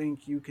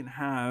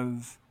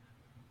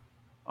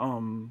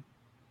um,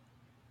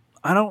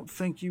 I don't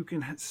think you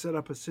can set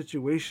up a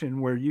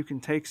situation where you can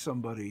take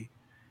somebody,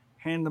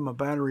 hand them a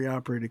battery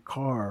operated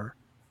car,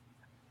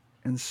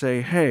 and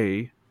say,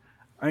 "Hey,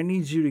 I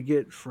need you to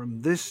get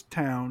from this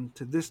town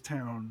to this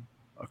town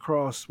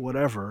across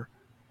whatever.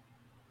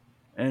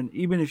 And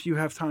even if you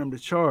have time to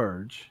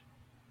charge,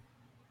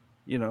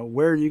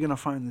 where are you going to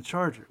find the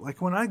charger?"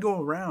 Like when I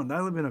go around,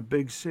 I live in a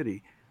big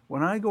city.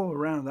 When I go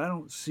around, I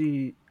don't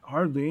see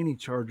hardly any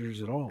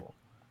chargers at all.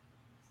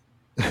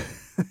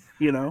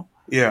 you know,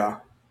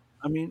 Yeah,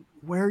 I mean,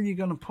 where are you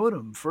going to put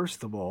them,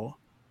 first of all?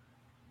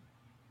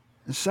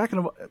 And second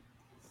of all,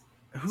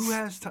 who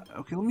has time?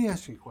 Okay, let me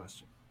ask you a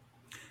question.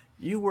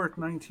 You work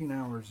 19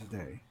 hours a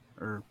day,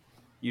 or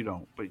you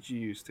don't, but you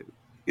used to,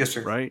 yes,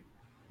 sir. right?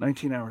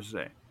 19 hours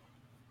a day.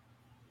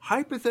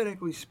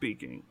 Hypothetically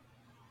speaking,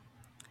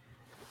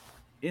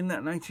 in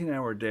that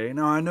 19-hour day,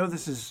 now I know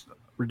this is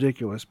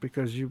ridiculous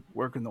because you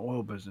work in the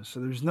oil business, so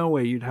there's no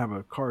way you'd have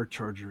a car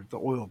charger at the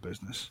oil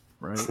business,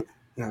 right?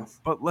 No,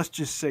 But let's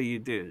just say you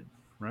did,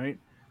 right?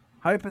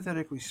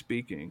 Hypothetically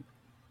speaking,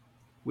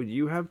 would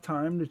you have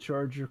time to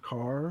charge your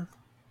car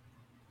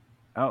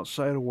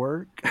outside of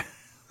work?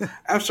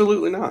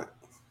 absolutely not.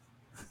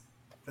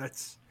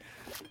 That's,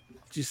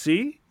 do you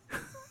see?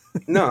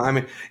 No, I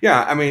mean,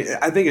 yeah, I mean,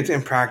 I think it's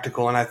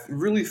impractical, and I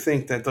really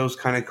think that those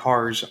kind of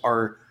cars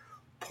are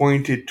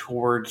pointed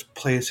towards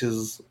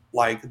places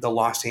like the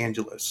Los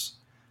Angeles,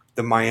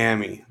 the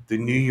Miami, the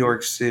New Hmm.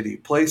 York City,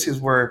 places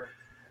where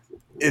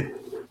it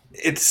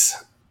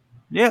it's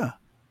Yeah.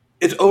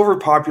 it's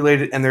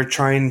overpopulated, and they're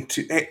trying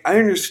to. I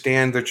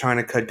understand they're trying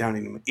to cut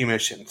down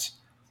emissions.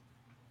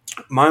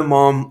 My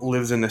mom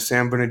lives in the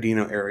San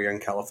Bernardino area in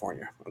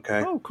California.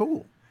 Okay, Oh,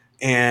 cool.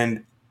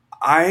 and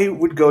I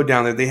would go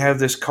down there. They have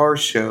this car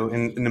show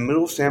in the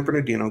middle of San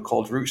Bernardino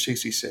called Route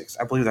 66.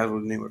 I believe that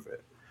was the name of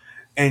it.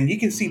 And you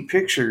can see Hmm.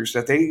 pictures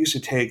that they used to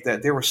take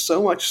that there was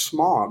so much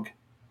smog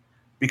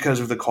because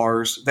of the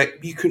cars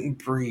that you couldn't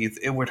breathe.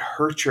 It would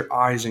hurt your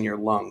eyes and your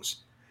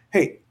lungs.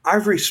 Hey, I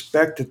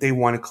respect that they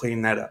want to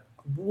clean that up.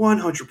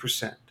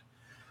 100%.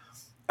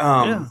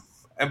 Yeah. Um,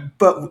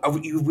 but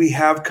we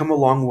have come a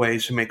long way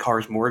to make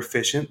cars more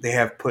efficient. They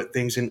have put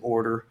things in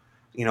order,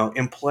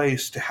 in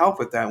place to help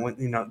with that. When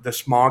the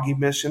smog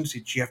emissions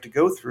that you have to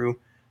go through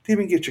to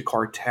even get your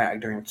car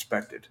tagged or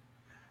inspected.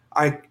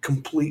 I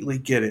completely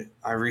get it.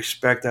 I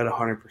respect that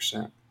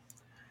 100%,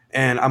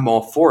 and I'm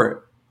all for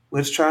it.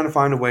 Let's try to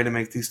find a way to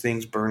make these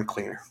things burn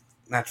cleaner.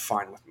 That's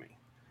fine with me.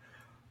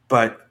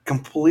 But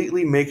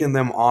completely making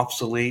them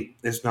obsolete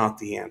is not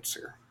the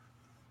answer,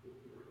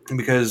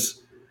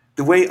 because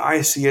the way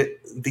I see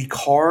it, the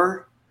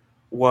car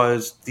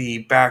was the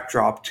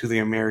backdrop to the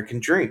American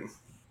dream.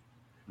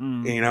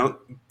 Mm. You know,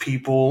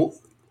 people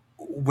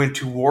went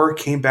to war,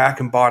 came back,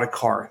 and bought a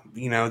car.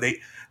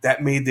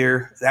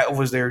 That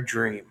was their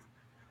dream.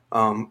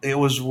 It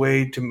was a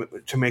way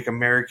to make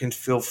Americans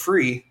feel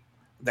free,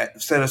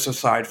 that set us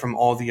aside from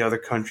all the other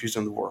countries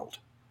in the world.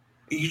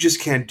 You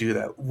just can't do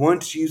that.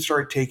 Once you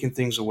start taking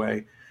things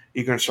away,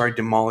 you're going to start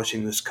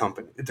demolishing this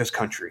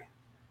country,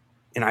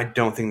 and I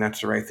don't think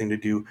that's the right thing to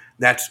do.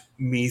 That's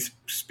me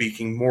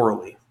speaking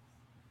morally.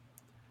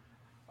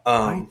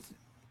 I Um,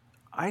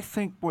 I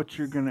think what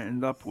you're going to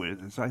end up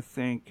with is, I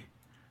think,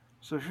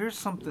 so here's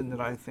something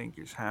that I think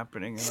is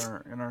happening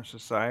in our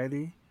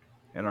society,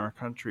 in our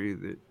country,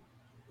 that,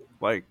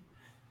 like,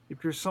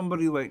 if you're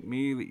somebody like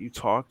me that you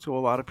talk to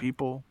a lot of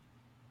people,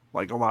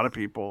 like a lot of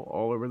people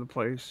all over the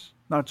place,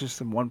 not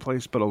just in one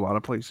place but a lot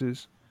of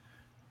places,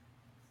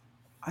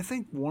 I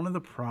think one of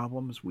the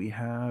problems we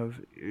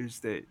have is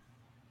that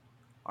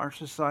our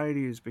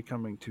society is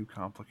becoming too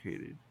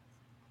complicated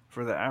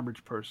for the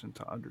average person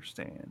to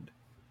understand.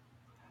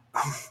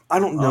 I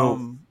don't know.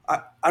 Um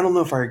I don't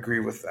know if I agree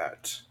with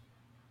that.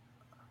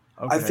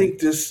 I Okay. think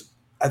this.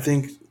 I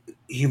think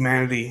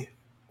humanity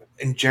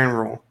in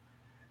general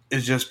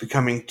is just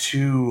becoming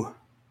too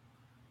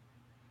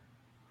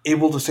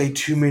able to say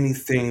too many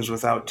things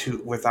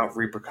without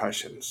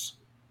repercussions.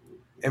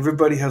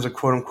 Everybody has a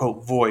quote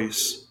unquote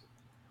voice,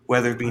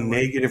 whether it be I like.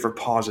 negative or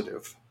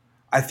positive.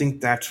 I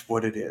think that's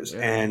what it is. Yeah.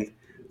 And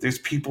there's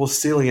people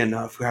silly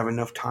enough who have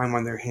enough time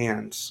on their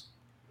hands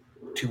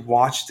to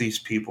watch these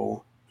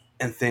people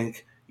and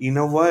think, you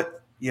know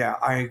what? Yeah,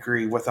 I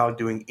agree without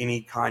doing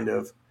any kind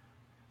of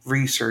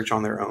research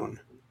on their own.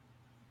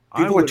 I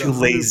People are would a too hundred.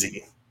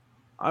 lazy.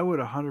 I would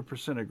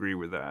 100% agree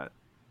with that.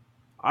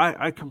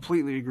 I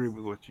completely agree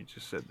with what you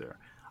just said there.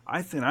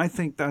 I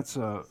think that's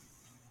a.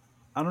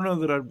 I don't know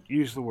that I'd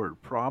use the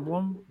word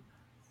problem,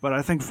 but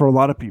I think for a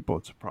lot of people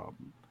it's a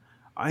problem.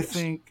 I Yes.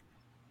 think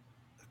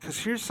because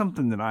here's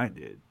something that I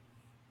did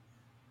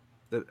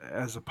that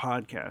as a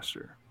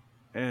podcaster,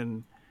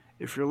 and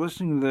if you're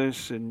listening to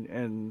this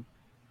and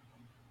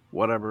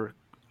whatever,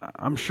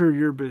 I'm sure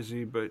you're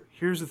busy, but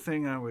here's the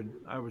thing I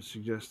would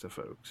suggest to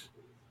folks: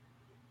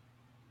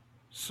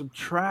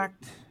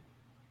 subtract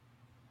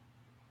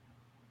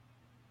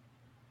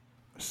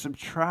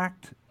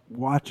subtract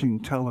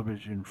watching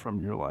television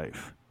from your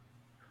life.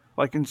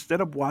 Like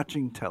instead of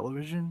watching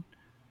television,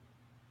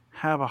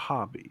 have a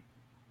hobby,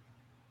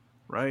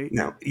 right?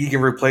 Now, you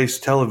can replace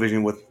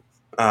television with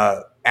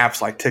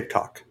apps like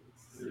TikTok.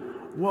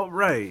 Well,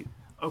 right.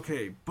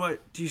 Okay,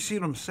 but do you see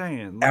what I'm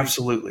saying? Like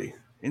Absolutely.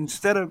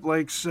 instead of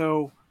like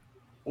so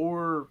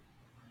or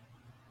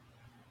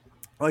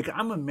like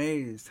I'm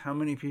amazed how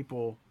many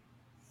people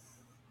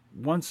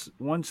once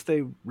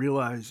they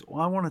realize,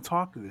 well, I want to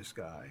talk to this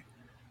guy.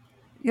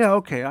 Yeah,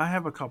 okay, I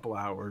have a couple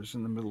hours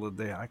in the middle of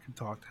the day I can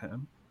talk to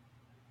him.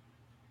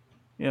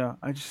 Yeah,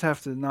 I just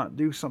have to not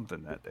do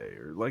something that day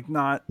or like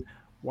not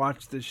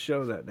watch this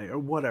show that day or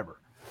whatever.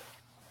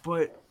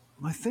 But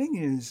my thing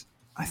is,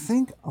 I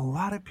think a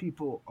lot of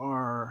people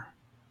are.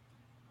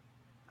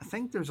 I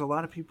think there's a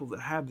lot of people that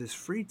have this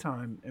free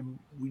time, and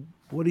we.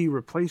 What do you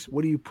replace?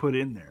 What do you put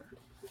in there?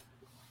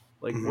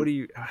 Like, Hmm. what do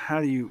you?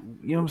 How do you?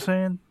 You know what I'm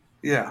saying?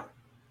 Yeah.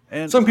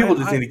 And Some I, people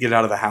just need I, to get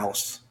out of the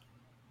house.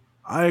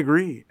 I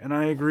agree, and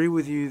I agree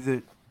with you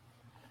that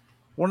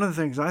one of the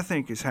things I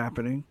think is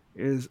happening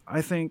is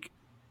I think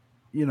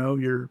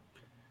you're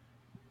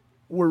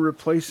we're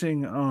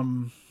replacing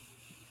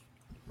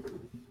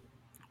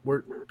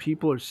where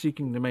people are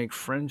seeking to make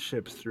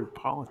friendships through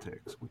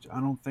politics, which I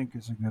don't think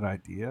is a good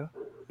idea.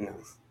 No.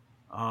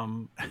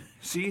 Um,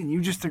 see, and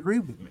you just agree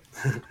with me,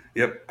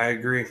 Yep, I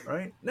agree.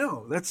 right?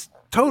 No, that's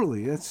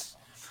totally that's.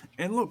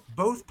 And look,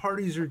 both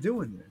parties are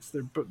doing this.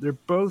 They're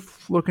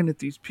both looking at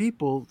these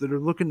people that are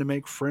looking to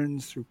make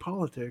friends through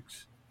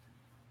politics,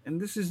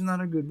 and this is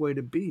not a good way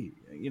to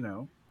be.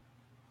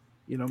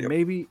 Yep.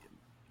 Maybe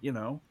you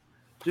know,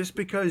 just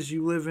because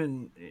you live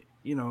in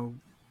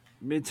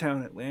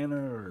Midtown Atlanta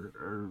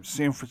or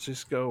San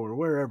Francisco or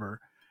wherever,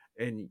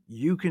 and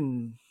you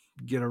can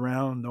get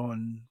around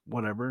on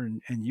whatever,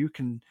 and you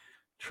can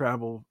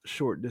travel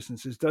short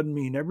distances, doesn't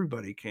mean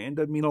everybody can.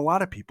 Doesn't mean a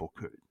lot of people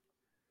could,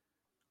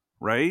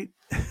 right?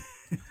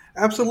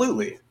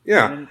 Absolutely.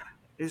 Yeah. And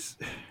it's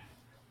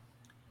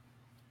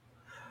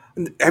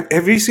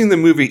Have you seen the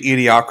movie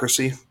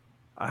Idiocracy?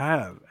 I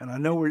have, and I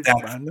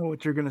That's know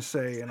what you're gonna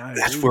say, and I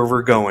agree that's where with we're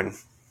you. going.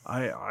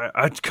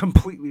 I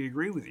completely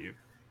agree with you.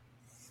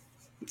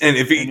 And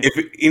if And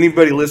if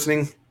anybody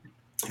listening,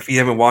 if you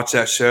haven't watched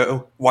that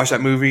show, watch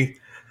that movie.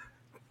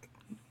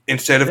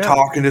 Instead of yeah,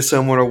 talking to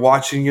someone or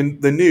watching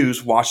the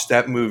news, watch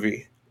that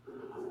movie.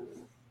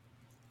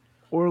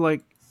 or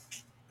like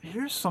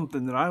here's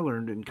something that I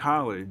learned in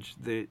college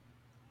that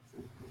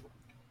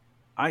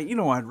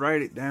I'd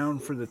write it down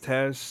for the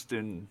test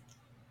and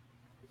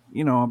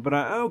but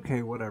I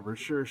okay, whatever,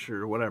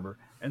 sure, whatever.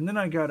 And then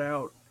I got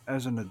out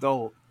as an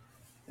adult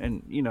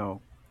and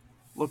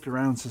looked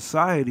around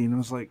society and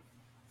was like,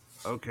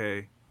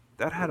 okay,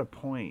 that had a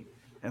point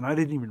and I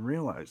didn't even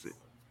realize it.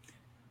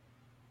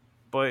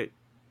 But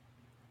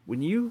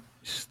when you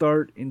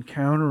start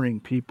encountering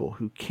people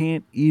who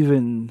can't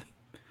even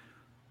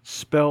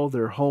spell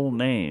their whole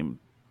name,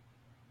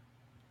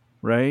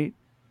 right?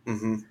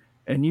 Hmm.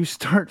 And you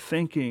start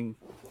thinking,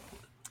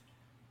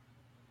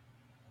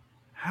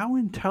 how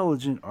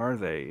intelligent are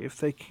they if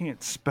they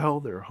can't spell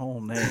their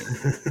whole name?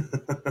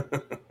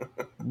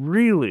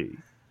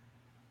 Really?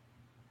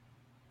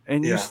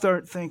 And you Yeah.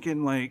 start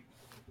thinking like,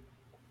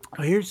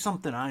 oh, here's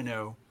something I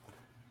know,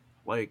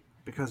 like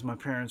because my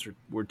parents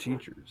were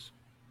teachers.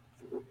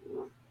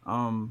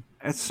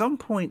 At some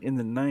point in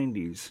the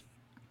 '90s,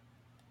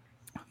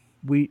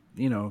 we,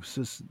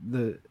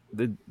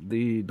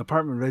 the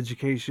Department of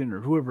Education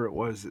or whoever it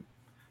was that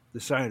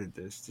decided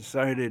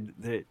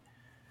that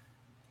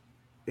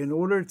in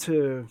order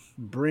to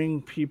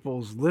bring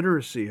people's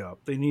literacy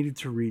up, they needed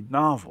to read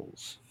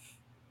novels.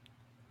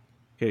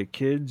 Okay,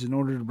 kids, in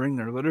order to bring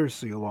their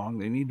literacy along,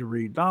 they need to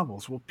read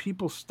novels. Well,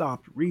 people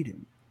stopped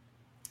reading,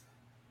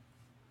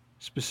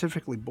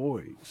 specifically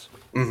boys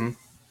Hmm.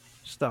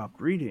 stopped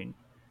reading.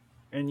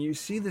 And you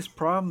see this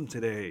problem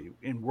today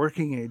in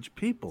working age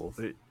people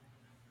that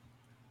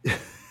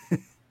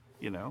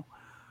you know.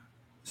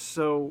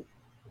 So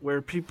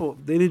where people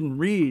they didn't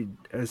read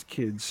as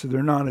kids, so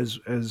they're not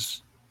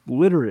as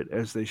literate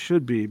as they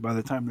should be by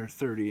the time they're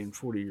 30 and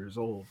 40 years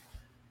old.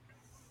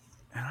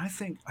 And I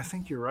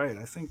think you're right.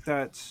 I think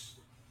that's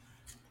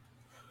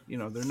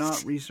they're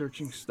not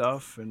researching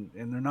stuff and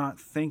they're not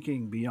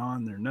thinking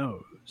beyond their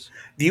nose.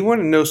 Do you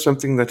want to know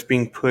something that's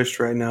being pushed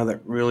right now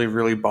that really,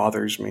 really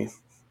bothers me?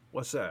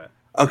 What's that?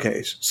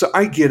 Okay, so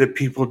I get it.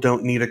 People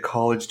don't need a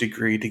college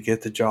degree to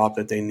get the job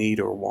that they need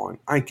or want.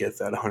 I get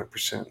that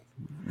 100%.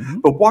 Hmm.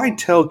 But why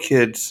tell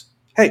kids,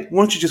 hey,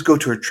 why don't you just go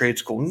to a trade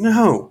school?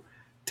 No.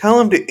 Tell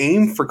them to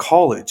aim for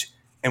college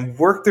and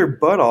work their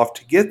butt off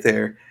to get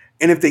there.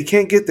 And if they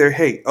can't get there,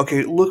 hey,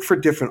 okay, look for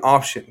different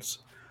options.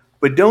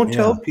 But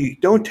Yeah.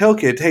 don't tell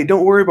kids, hey,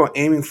 don't worry about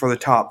aiming for the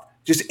top.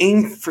 Just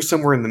aim for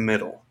somewhere in the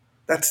middle.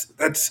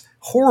 That's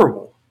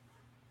horrible.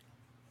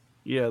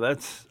 Yeah,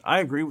 that's I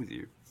agree with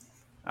you.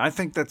 I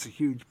think that's a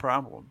huge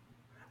problem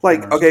in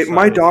Like, our okay,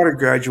 my society. daughter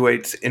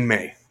graduates in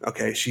May.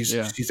 Okay, Yeah.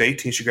 she's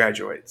 18, she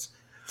graduates.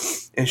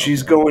 And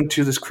she's Okay. going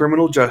to this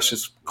criminal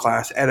justice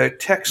class at a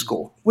tech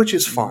school, which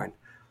is Mm-hmm. fine.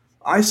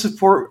 I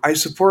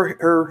support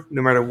her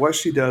no matter what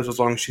she does as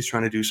long as she's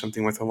trying to do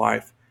something with her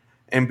life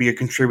and be a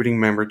contributing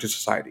member to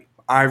society.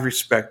 I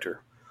respect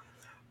her.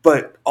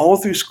 But all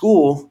through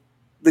school,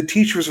 the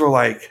teachers were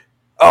like,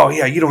 "Oh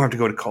yeah, you don't have to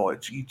go to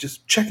college. You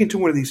just check into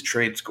one of these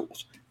trade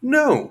schools."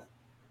 No,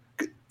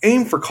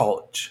 aim for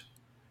college.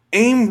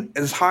 Aim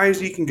as high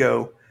as you can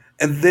go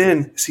and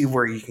then see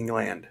where you can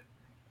land. I,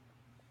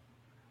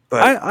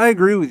 But I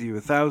agree with you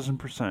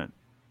 1,000%.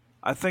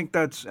 I think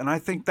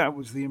that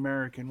was the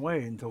American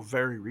way until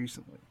very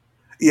recently.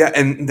 yeah,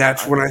 and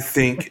that's I when I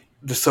think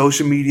the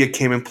social media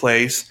came in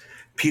place.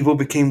 People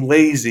became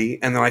lazy,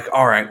 and they're like,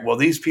 all right, well,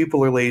 these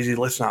people are lazy.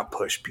 Let's not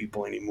push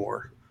people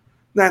anymore.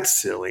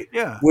 That's silly.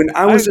 Yeah, When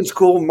I I was in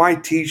school, my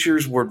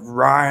teachers would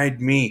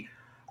ride me.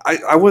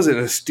 I wasn't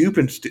a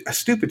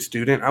stupid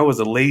student. I was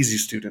a lazy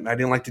student. I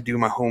didn't like to do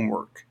my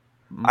homework.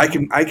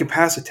 mhm. I can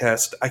pass a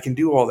test. I can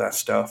do all that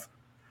stuff,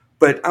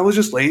 but I was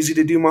just lazy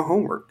to do my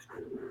homework.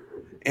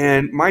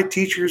 And my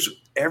teachers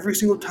every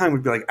single time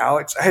would be like,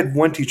 Alex, I had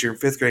one teacher in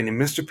fifth grade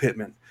named Mr.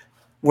 Pittman,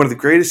 one of the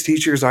greatest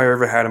teachers I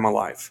ever had in my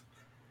life.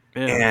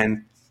 Yeah.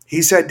 And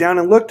he sat down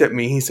and looked at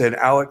me. He said,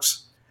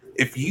 Alex,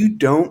 if you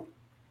don't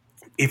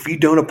if you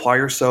don't apply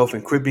yourself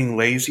and quit being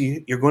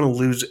lazy, you're going to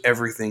lose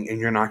everything and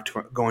you're not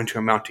going to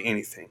amount to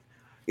anything.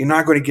 You're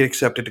not going to get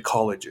accepted to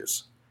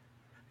colleges.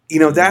 You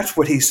know, Mm, that's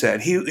what he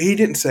said. He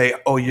didn't say,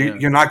 oh, yeah.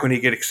 you're not going to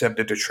get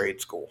accepted to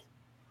trade school.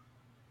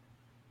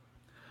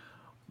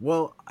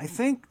 Well, I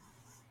think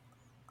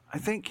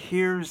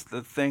here's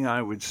the thing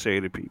I would say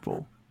to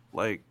people.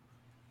 Like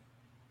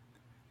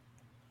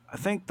I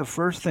think the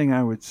first thing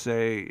I would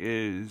say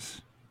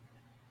is,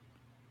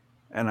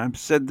 and I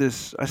say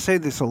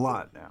this a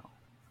lot now.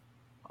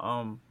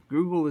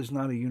 Google is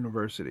not a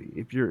university.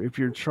 If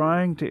you're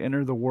trying to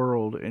enter the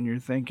world and you're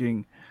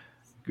thinking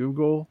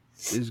Google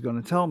is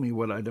going to tell me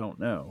what I don't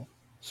know,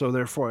 so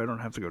therefore I don't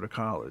have to go to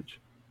college.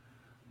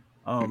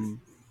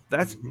 Um,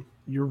 that's Mm-hmm.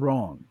 you're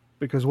wrong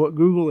because what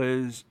Google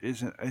is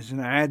an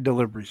ad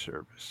delivery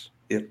service.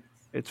 Yep.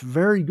 It's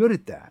very good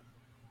at that,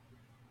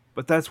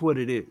 but that's what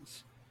it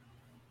is.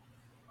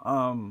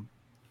 Um,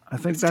 I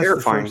think It's that's the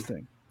first terrifying.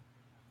 thing.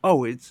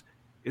 Oh, it's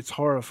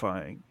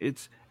horrifying.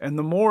 It's and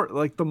the more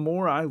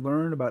I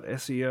learn about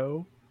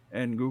SEO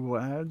and Google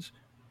Ads,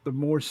 the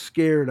more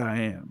scared I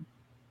am.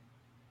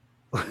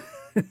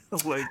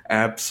 Like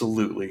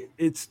Absolutely.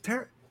 it's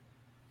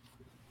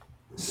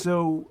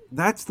so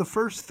that's the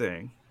first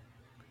thing.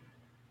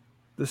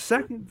 The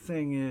second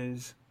thing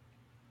is,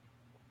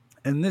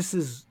 and this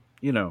is,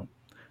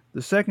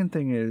 the second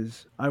thing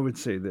is, I would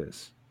say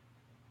this.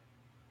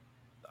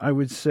 I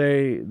would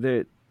say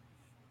that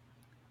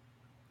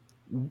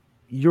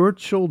your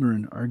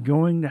children are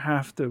going to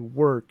have to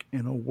work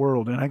in a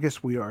world, and I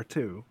guess we are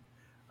too,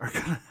 are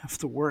going to have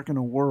to work in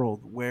a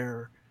world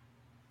where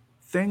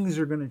things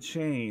are going to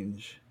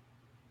change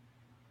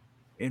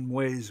in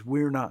ways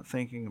we're not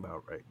thinking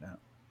about right now.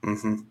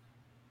 Hmm.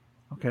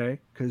 Okay?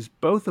 Because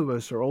both of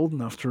us are old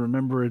enough to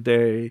remember a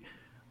day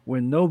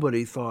when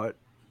nobody thought,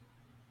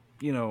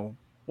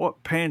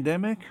 what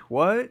pandemic?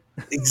 What?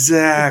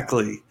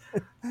 Exactly.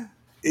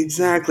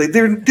 Exactly.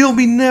 There'll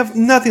be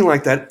nothing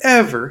like that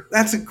ever.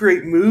 That's a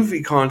great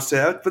movie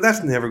concept, but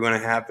that's never going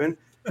to happen.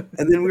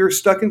 And then we were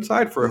stuck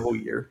inside for a whole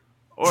year.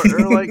 Or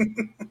like,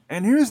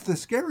 and here's the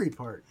scary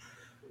part: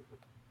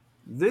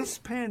 this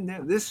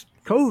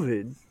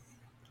COVID,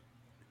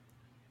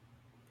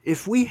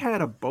 if we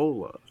had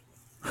Ebola,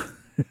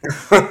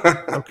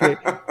 okay,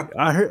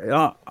 I heard,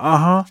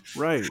 huh,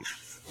 right,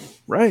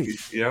 right.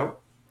 Yeah.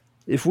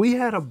 If we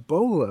had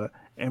Ebola,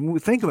 and we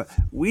think about,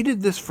 we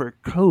did this for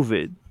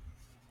COVID.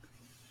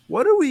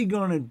 What are we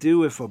gonna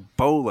do if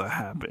Ebola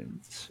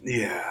happens?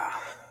 Yeah.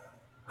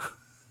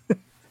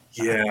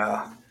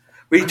 Yeah.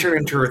 We turn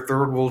into a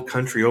third world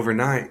country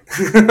overnight.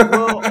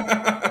 Well,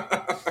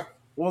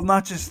 well,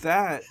 not just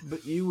that, but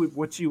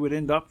what you would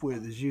end up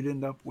with is you'd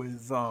end up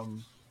with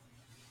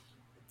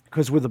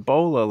because with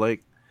Ebola,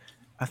 like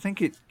I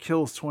think it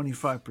kills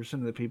 25%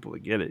 of the people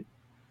that get it.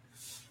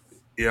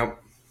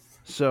 Yep.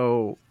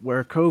 So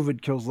where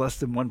COVID kills less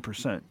than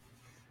 1%,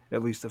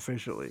 at least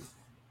officially.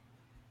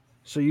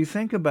 So you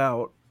think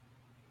about,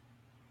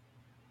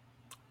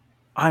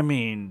 I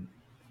mean,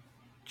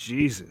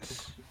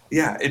 Jesus.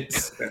 Yeah,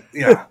 it's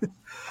yeah.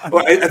 I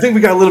Well, mean, I think we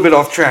got a little bit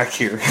off track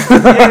here.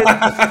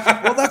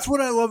 yeah. Well, that's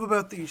what I love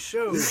about these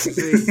shows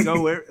is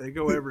they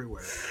go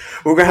everywhere.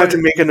 We're gonna have to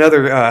But make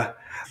another.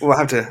 We'll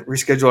have to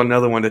reschedule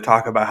another one to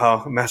talk about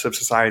how messed up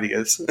society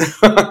is.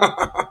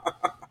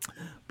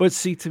 but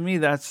see, to me,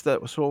 that's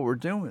what we're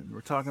doing.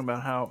 We're talking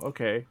about how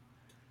okay,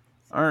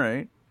 all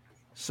right,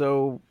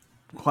 so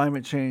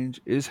climate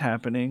change is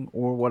happening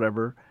or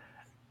whatever,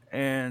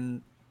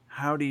 and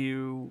how do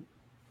you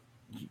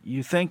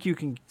think you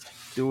can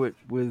do it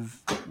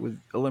with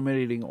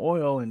eliminating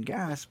oil and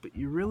gas, but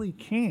you really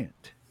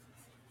can't.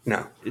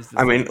 No, Is the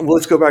I mean, thing. well,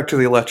 let's go back to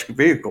the electric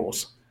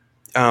vehicles.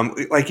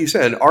 Like you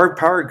said, our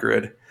power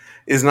grid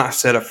is not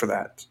set up for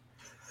that.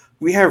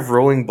 We have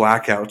rolling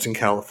blackouts in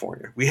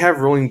California. We have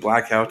rolling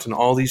blackouts in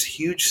all these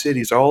huge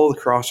cities all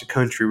across the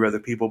country, whether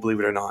people believe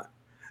it or not.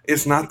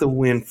 It's not the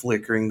wind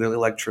flickering the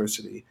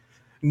electricity.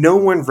 No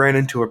one ran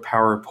into a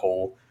power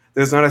pole.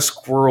 There's not a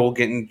squirrel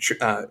getting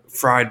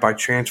fried by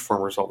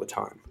transformers all the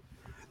time.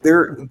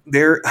 They're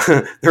they're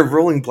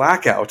rolling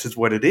blackouts is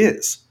what it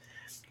is.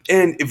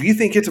 And if you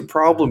think it's a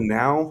problem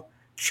now,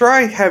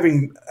 try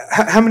having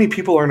how many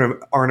people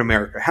are in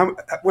America? How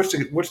what's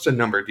the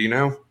number? Do you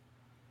know?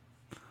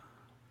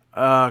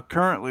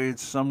 Currently,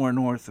 it's somewhere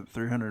north of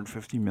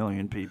 350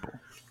 million people.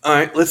 All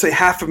right, let's say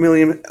half a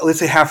million. Let's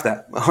say half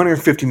that,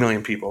 150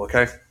 million people.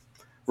 Okay,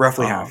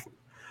 roughly Uh, half.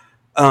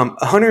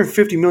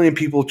 150 million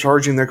people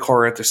charging their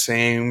car at the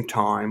same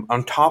time,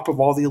 on top of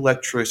all the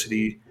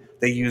electricity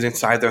they use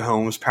inside their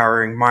homes,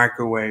 powering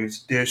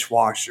microwaves,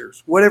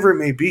 dishwashers, whatever it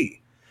may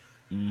be.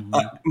 mm-hmm.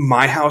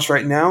 My house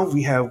right now,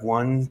 we have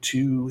one,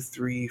 two,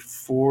 three,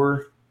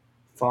 four,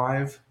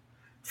 five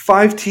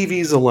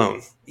TVs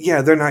alone.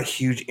 Yeah, they're not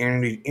huge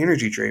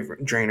energy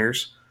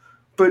drainers,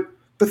 but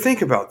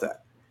think about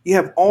that. You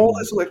have all Mm-hmm.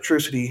 this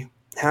electricity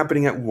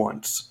happening at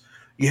once.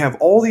 You have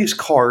all these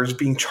cars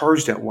being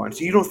charged at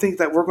once. You don't think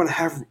that we're going to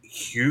have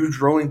huge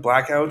rolling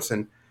blackouts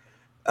and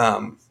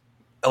um,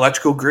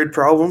 electrical grid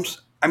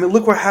problems? I mean,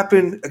 look what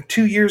happened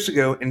 2 years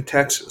ago in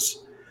Texas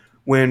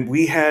when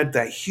we had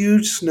that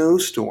huge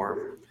snowstorm.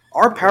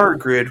 Our Yep. power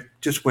grid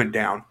just went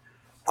down.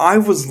 I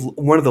was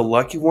one of the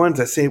lucky ones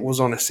that say it was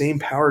on the same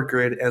power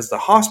grid as the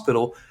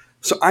hospital,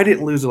 so I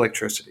didn't lose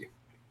electricity.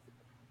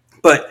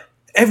 But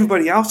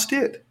everybody else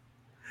did.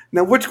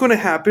 Now, what's going to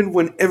happen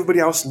when everybody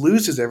else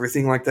loses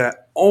everything like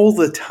that all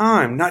the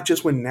time, not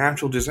just when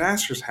natural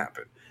disasters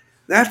happen?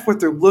 That's what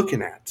they're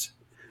looking at.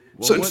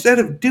 Well, So what? instead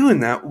of doing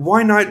that,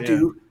 why not Yeah.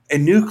 do a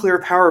nuclear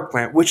power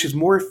plant, which is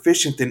more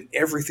efficient than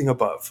everything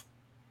above?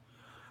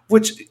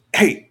 Which,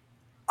 hey,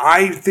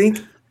 I think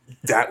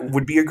that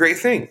would be a great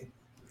thing.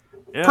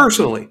 Yeah.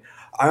 Personally,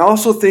 I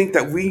also think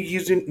that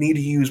need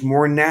to use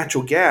more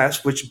natural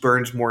gas, which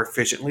burns more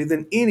efficiently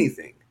than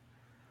anything.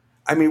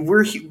 I mean,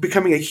 we're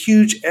becoming a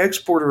huge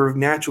exporter of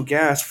natural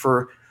gas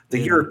for the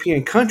Yeah.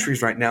 European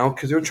countries right now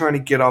because they're trying to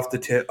get off the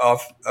tip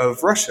off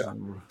of Russia.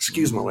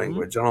 Excuse my Mm-hmm.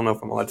 language. I don't know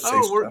if I'm allowed to say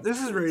Oh, stuff.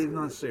 this is rated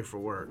not safe for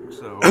work.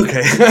 So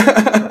Okay.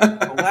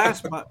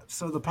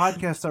 so the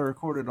podcast I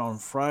recorded on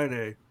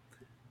Friday,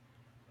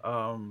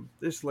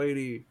 this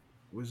lady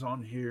was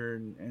on here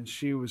and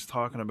she was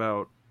talking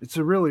about it's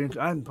a really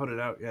I hadn't put it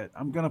out yet.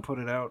 I'm gonna put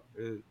it out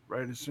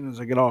right as soon as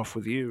I get off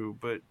with you.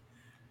 But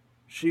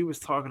she was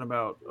talking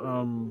about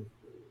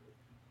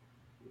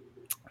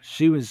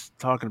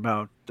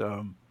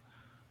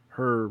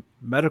her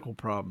medical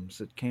problems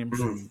that came Mhm.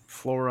 from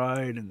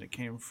fluoride and that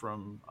came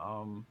from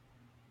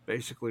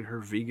basically her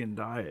vegan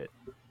diet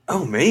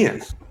Oh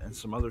man. and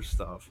some other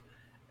stuff.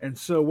 And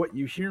so what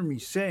you hear me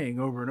saying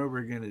over and over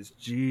again is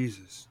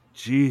Jesus,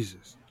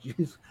 Jesus,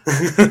 Jesus.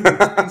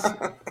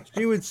 And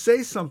she would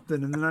say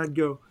something, and then I'd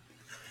go,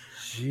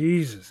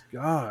 Jesus,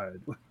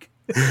 God.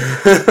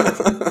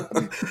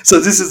 So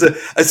this is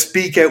a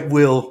speak at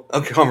will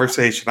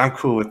conversation. I'm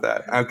cool with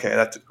that. Okay,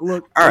 that's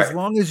Look, all as right.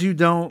 long as you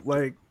don't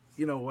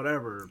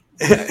whatever.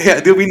 Yeah,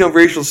 there'll be no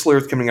racial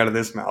slurs coming out of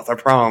this mouth. I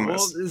Well,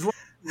 promise.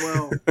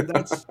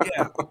 that's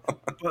yeah.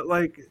 But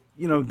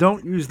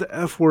don't use the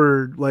F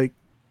word like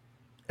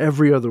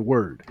every other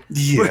word.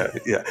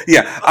 But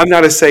Yeah. I'm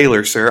not a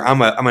sailor, sir.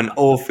 I'm an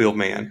oil field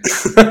man.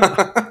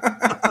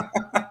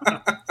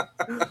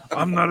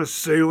 I'm not a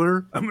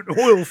sailor. I'm an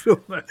oil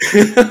field man.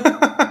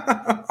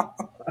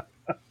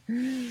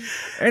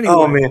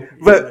 Oh Anyway,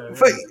 man,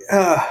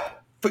 uh,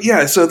 but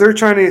yeah. So they're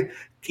trying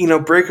to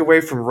break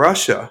away from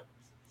Russia.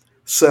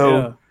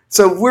 So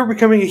yeah. we're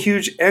becoming a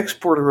huge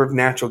exporter of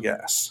natural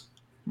gas,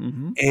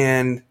 Mm-hmm.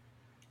 and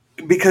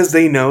because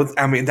they know,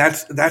 I mean,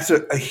 that's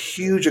a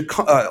huge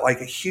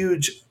like a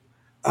huge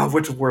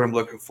what's the word I'm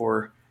looking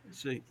for?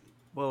 See,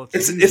 well,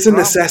 it's a huge It's a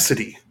problem.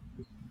 necessity.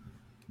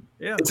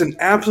 Yeah. It's an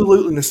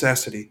absolute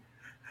necessity.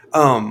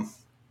 Um,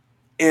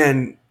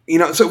 and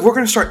So we're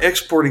going to start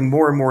exporting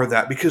more and more of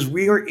that because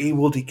we are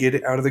able to get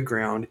it out of the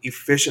ground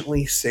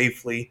efficiently,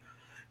 safely,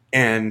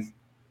 and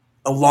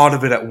a lot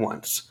of it at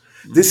once.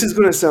 This Hmm. is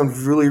going to sound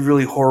really,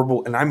 really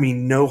horrible, and I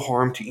mean no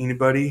harm to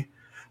anybody.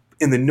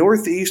 In the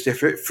Northeast,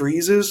 if it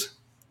freezes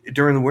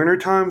during the winter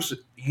times,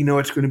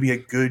 it's going to be a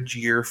good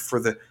year for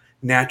the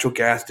natural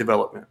gas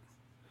development,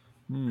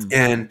 Hmm.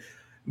 and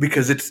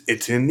because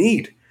it's in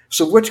need.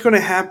 So what's going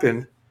to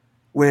happen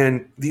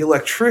when the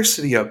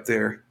electricity up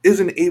there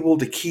isn't able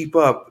to keep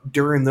up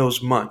during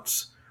those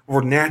months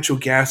where natural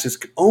gas is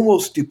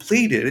almost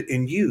depleted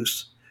in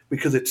use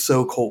because it's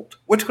so cold?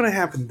 What's going to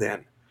happen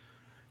then?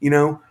 You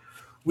know,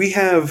 we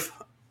have,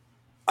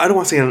 I don't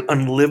want to say an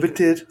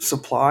unlimited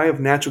supply of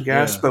natural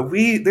gas, Yeah. but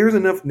there's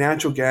enough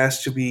natural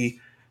gas to be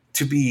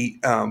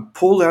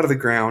pulled out of the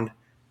ground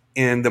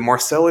in the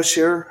Marcellus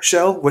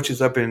shell, which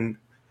is up in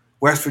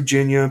West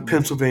Virginia,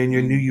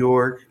 Pennsylvania, New Mm-hmm.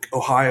 York,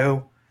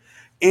 Ohio,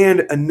 and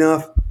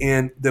enough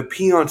in the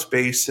Piceance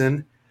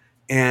Basin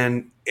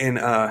and in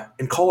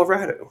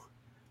Colorado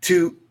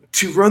to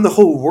run the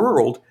whole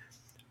world.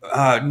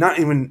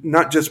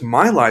 Not just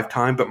my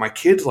lifetime, but my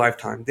kids'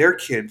 lifetime, their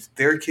kids,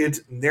 their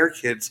kids, and their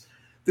kids.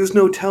 There's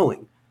no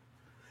telling.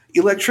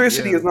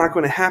 Electricity Yeah. is not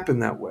going to happen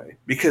that way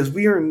because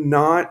we are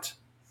not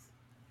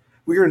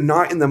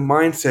in the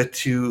mindset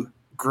to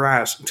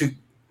grasp to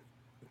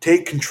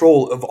take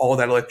control of all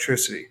that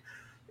electricity.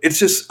 It's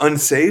just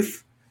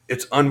unsafe.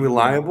 It's Mm.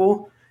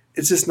 unreliable.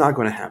 It's just not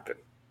going to happen.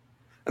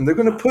 And they're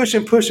going to push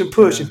and push and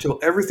push Yeah. until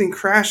everything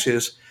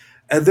crashes.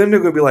 And then they're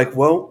going to be like,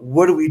 well,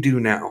 what do we do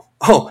now?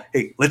 Oh,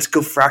 hey, let's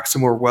go frack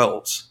some more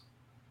wells.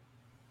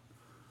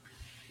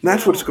 And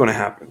that's what's Well, going to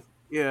happen.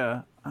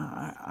 yeah.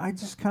 I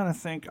just kind of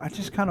think, I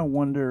just kind of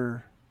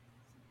wonder,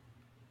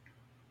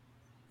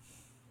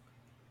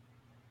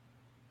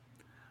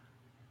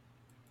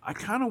 I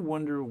kind of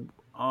wonder,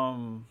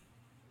 um,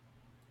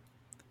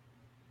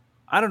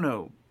 I don't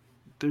know,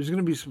 there's going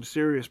to be some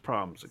serious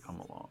problems that come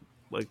along.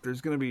 Like,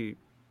 there's going to be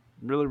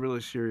really,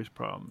 really serious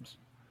problems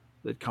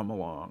that come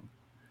along.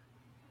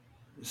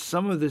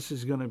 Some of this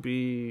is going to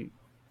be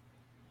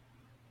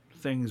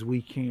things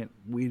we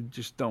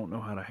just don't know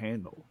how to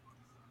handle.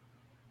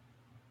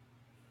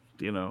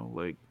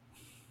 Like,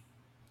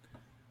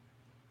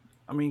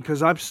 I mean,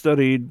 because I've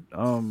studied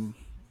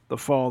the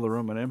fall of the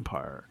Roman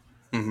Empire,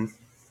 Hmm.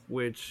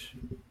 which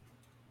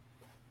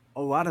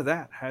a lot of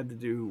that had to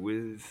do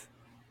with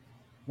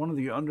one of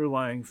the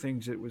underlying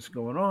things that was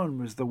going on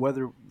was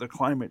the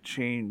climate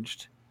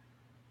changed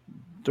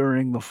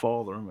during the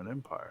fall of the Roman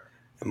Empire.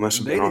 It must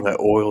And have they been all that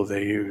didn't, oil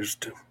they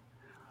used.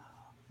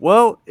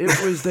 well,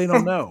 it was, they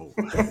don't know.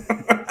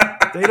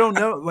 They don't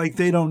know, like,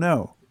 they don't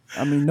know.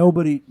 I mean,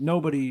 nobody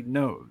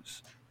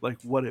knows like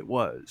what it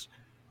was,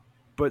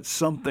 but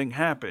something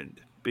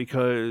happened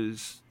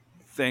because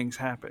things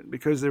happened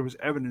because there was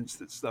evidence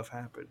that stuff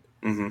happened.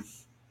 Hmm.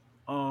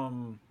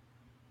 Um,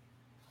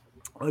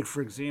 like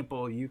for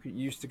example,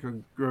 used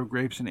to grow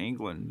grapes in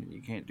England, and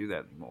you can't do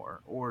that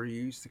anymore. Or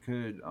you used to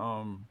could,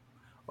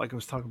 like I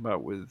was talking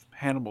about with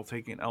Hannibal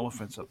taking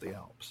elephants up the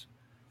Alps,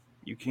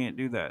 you can't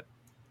do that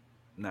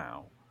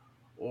now.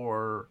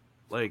 Or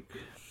like,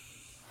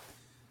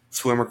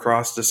 Swim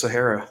across the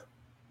Sahara.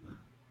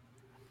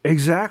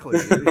 exactly,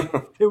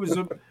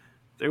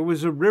 there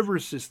was a river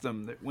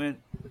system that went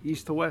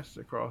east to west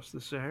across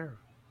the Sahara.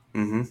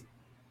 Hmm.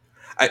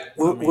 I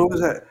What mean,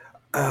 was that?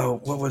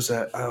 What was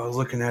that? I was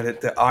looking at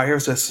it. The Eye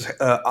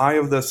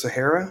of the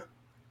Sahara,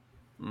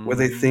 where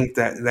they hmm, think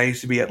that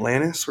used to be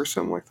Atlantis or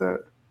something like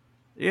that.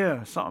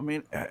 yeah. So I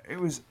mean, it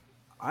was.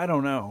 I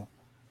don't know,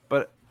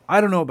 but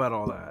I don't know about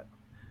all that.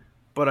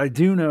 But I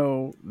do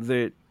know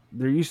that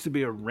there used to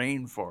be a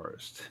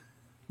rainforest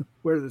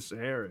where the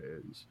Sahara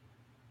is.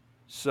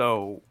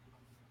 So,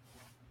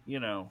 you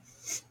know,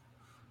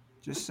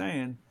 just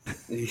saying.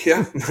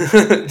 Yeah,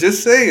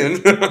 just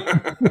saying.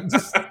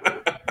 Just,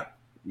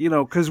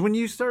 because when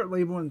you start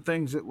labeling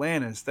things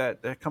Atlantis,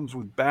 that comes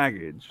with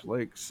baggage.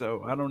 Like,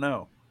 so I don't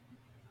know.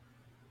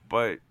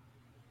 But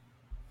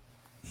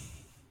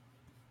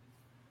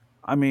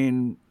I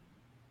mean,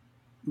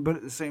 but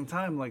at the same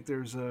time, like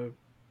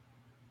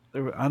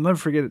I'll never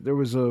forget it. There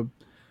was a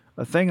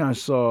thing I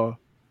saw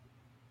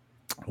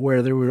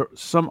where there were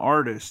some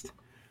artist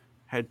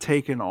had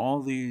taken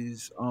all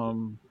these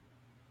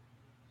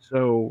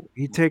so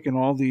he'd taken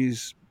all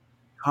these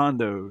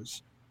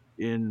condos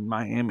in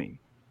Miami,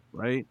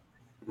 right?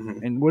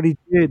 Mhm. And what he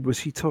did was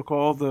he took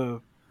all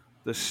the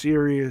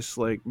serious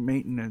like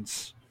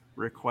maintenance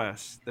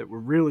requests that were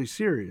really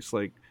serious,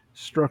 like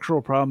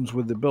structural problems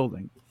with the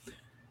building,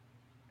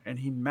 and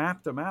he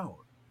mapped them out.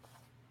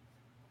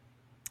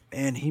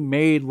 And he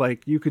made,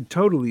 like, you could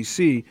totally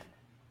see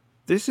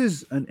this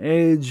is an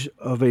edge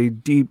of a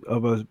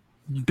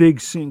big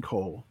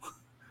sinkhole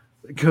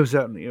that goes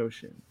out in the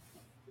ocean,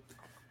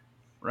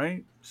 right?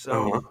 Uh-huh.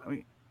 So, I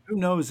mean, who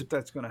knows if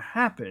that's going to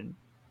happen,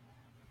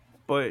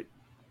 but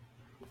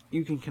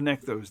you can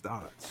connect those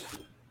dots.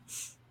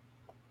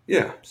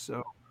 Yeah.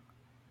 So,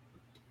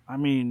 I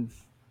mean,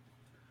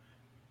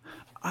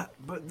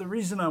 but the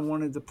reason I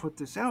wanted to put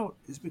this out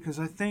is because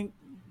I think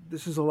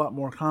this is a lot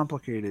more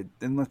complicated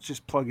than let's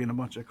just plug in a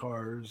bunch of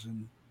cars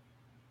and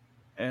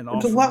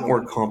It's a off we lot go.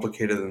 more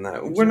complicated than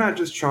that. We're not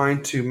Exactly. just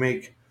trying to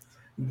make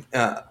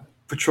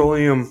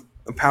petroleum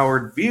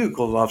powered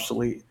vehicles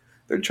obsolete.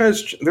 They're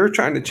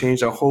trying to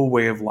change a whole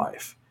way of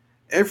life.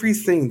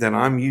 Everything that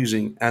I'm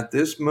using at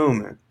this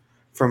moment,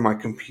 from my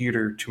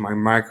computer to my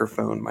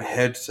microphone, my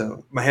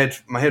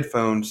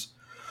headphones,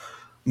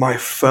 my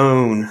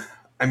phone.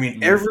 I mean,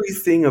 Mm.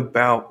 everything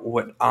about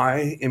what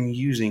I am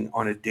using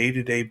on a day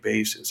to day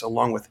basis,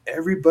 along with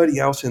everybody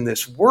else in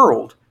this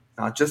world,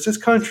 not just this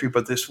country,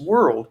 but this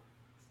world,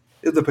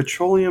 is a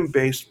petroleum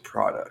based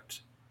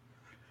product.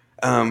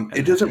 It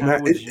And doesn't how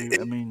matter. would you?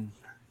 I mean,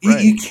 You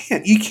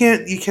right?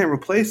 can't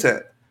replace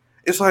that.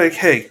 It's like,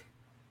 hey,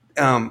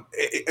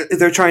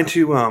 they're trying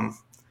to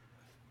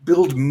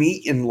build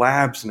meat in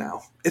labs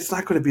now. It's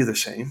not going to be the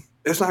same.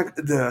 It's not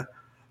the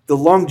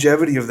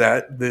longevity of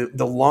that.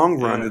 The long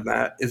run Yeah. of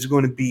that is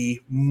going to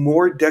be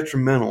more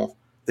detrimental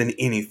than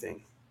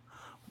anything.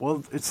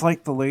 Well, it's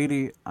like the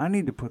lady. I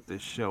need to put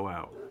this show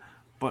out,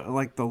 but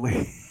like the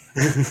lady,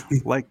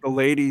 like the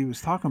lady who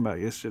was talking about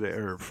yesterday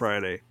or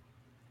Friday.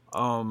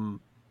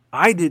 Um,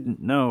 I didn't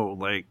know.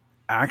 Like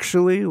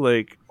actually,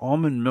 like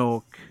almond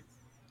milk.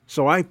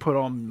 So I put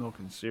almond milk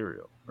in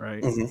cereal,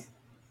 right? Hmm.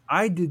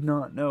 I did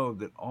not know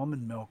that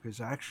almond milk is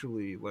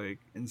actually like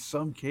in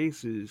some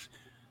cases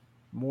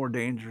more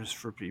dangerous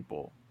for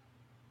people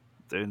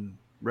than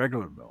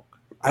regular milk.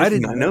 I I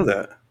did didn't not know know.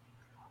 that.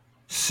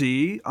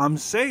 See, I'm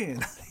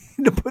saying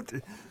to put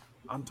the,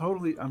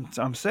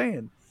 I'm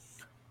saying,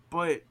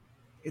 but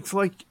it's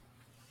like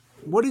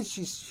what did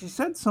she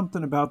said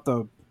something about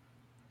the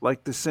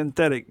like the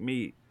synthetic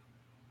meat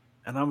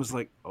and I was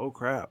like, "Oh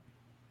crap.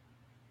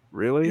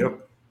 Really?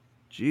 Yep.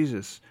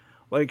 Jesus."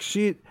 Like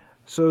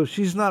so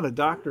she's not a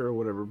doctor or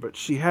whatever, but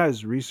she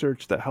has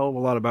researched a hell of a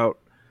lot about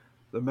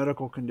the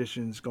medical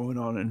conditions going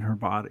on in her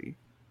body,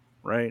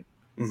 right?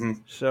 Hmm.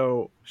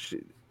 So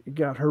she it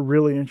got her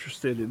really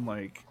interested in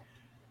like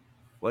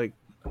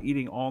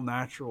eating all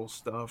natural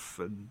stuff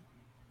and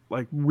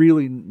like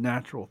really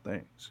natural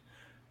things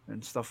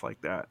and stuff like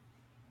that.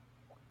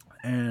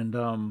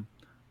 And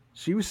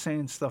she was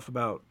saying stuff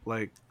about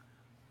like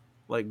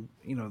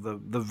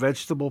the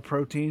vegetable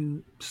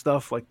protein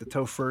stuff like the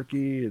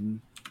tofurkey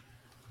and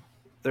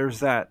there's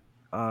that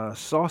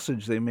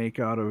sausage they make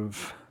out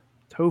of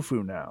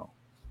tofu now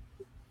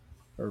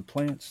or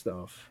plant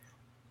stuff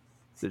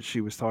that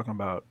she was talking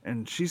about,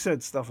 and she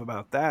said stuff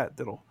about that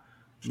that'll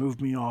move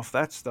me off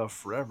that stuff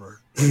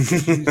forever. Like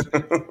she's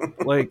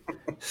like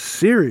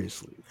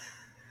seriously.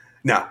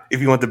 Now, if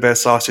you want the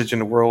best sausage in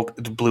the world,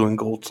 it's blue and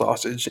gold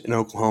sausage in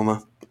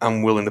Oklahoma.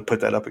 I'm willing to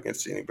put that up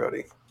against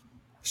anybody.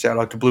 Shout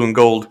out to blue and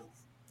gold.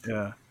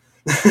 Yeah.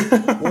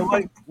 Well,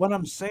 like what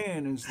I'm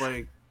saying is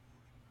like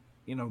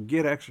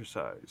get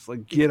exercise.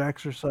 Like get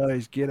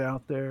exercise, get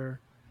out there.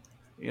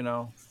 You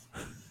know,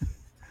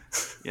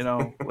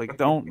 like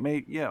don't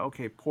make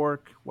okay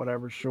pork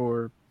whatever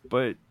sure,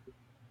 but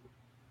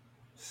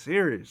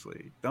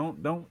seriously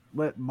don't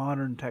let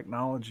modern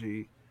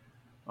technology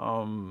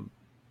um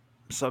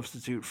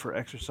substitute for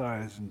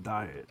exercise and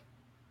diet.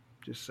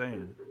 Just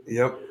saying.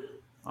 Yep.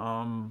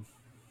 Um,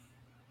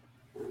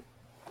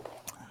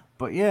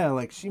 but yeah,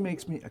 like she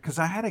makes me because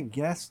I had a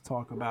guest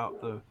talk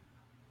about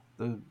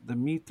the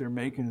meat they're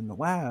making in the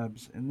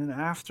labs, and then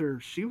after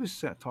she was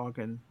set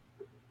talking,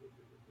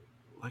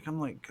 like I'm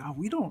like, God,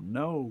 we don't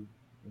know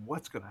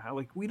what's gonna happen.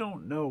 Like we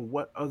don't know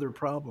what other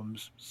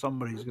problems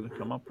somebody's gonna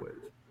come up with.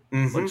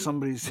 Like Hmm.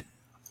 somebody's,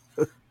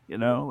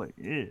 like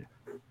yeah,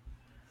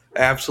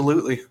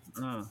 Absolutely.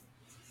 uh,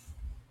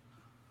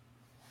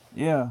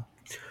 yeah,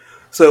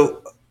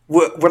 So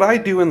what I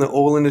do in the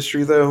oil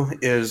industry though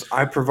is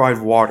I provide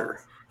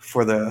water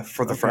for the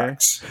okay,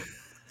 fracs.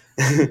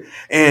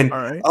 And all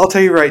right, I'll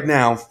tell you right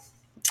now,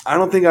 I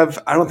don't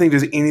think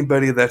there's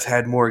anybody that's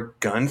had more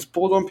guns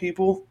pulled on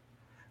people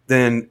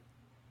than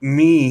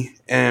me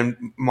and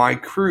my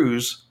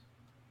crews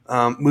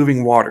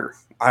moving water.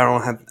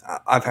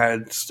 I've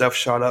had stuff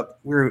shot up.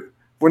 We're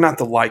not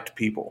the liked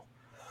people.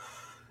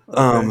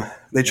 okay,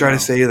 They try to wow,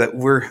 say that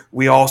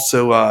we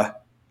also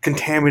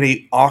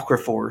contaminate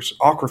aquifers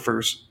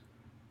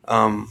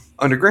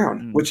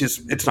underground, mm, which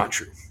is it's not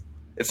true.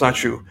 It's not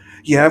true.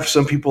 You have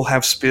some people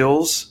have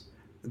spills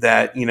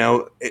that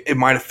it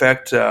might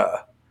affect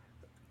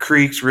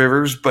creeks,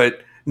 rivers,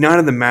 but not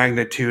in the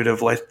magnitude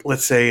of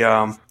let's say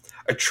a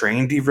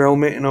train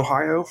derailment in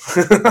Ohio.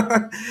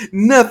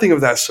 Nothing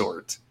of that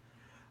sort.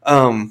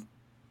 Um,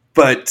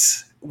 but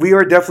we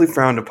are definitely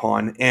frowned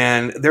upon,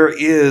 and there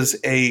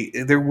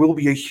will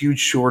be a huge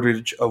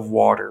shortage of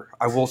water.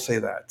 I will say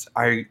that.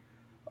 I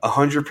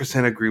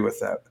 100% agree with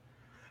that.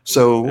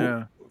 So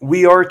yeah,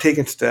 we are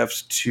taking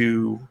steps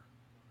to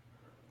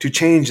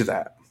change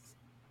that.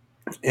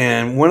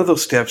 And one of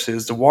those steps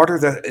is the water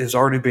that has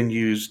already been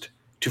used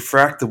to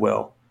frack the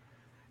well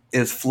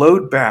is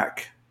flowed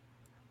back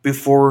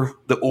before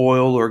the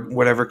oil or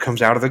whatever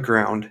comes out of the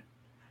ground.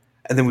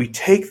 And then we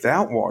take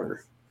that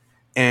water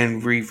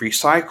and we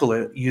recycle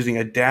it using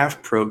a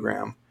DAF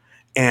program.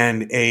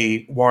 and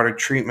a water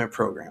treatment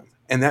program.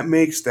 And that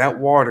makes that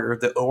water,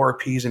 the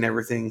ORPs and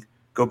everything,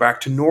 go back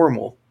to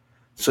normal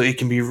so it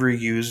can be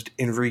reused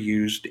and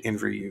reused and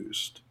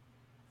reused.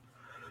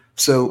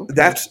 So Okay.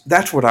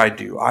 that's what I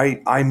do.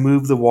 I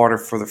move the water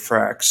for the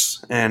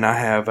fracs, and I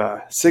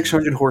have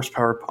 600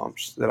 horsepower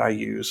pumps that I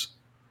use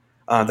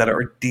that Mm.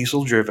 are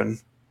diesel driven,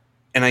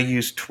 and I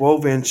use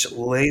 12-inch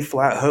lay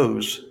flat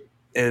hose.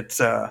 It's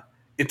a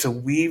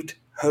weaved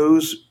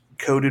hose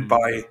coated Mm.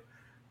 by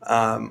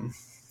um,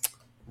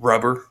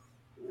 rubber,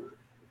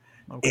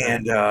 Okay.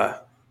 and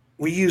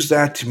we use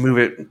that to move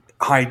it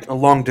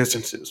long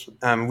distances.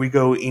 We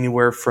go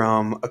anywhere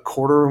from a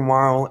quarter of a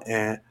mile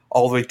and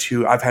all the way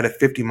to I've had a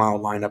 50-mile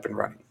line up and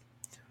running.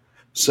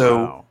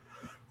 So Wow.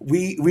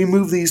 we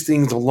move these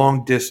things a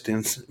long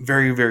distance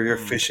very very Mm.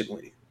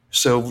 efficiently.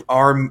 So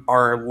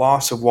our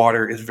loss of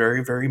water is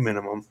very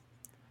minimum,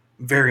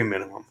 very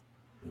minimum,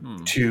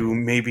 Hmm. to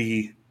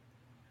maybe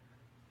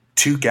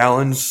 2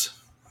 gallons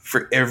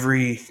for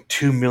every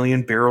 2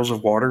 million barrels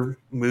of water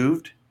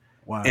moved.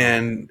 Wow.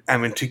 And I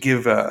mean, to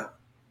give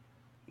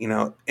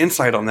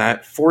insight on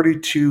that,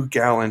 42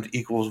 gallons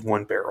equals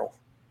 1 barrel,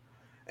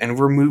 and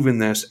we're moving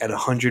this at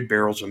 100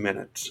 barrels a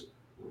minute.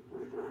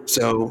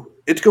 So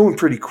it's going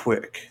pretty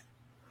quick.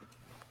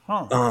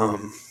 Huh.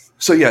 Um,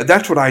 so yeah,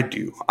 that's what I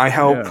do. I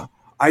help. Yeah.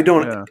 I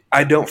don't. Yeah.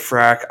 I don't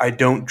frack. I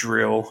don't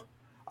drill.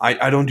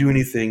 I don't do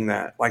anything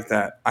that like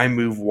that. I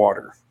move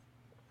water,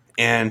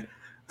 and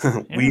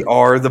we Yeah.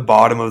 are the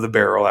bottom of the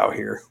barrel out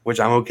here, which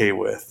I'm okay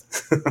with.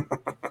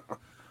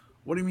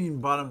 What do you mean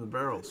bottom of the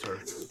barrel, sir?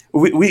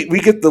 We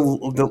get the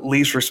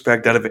least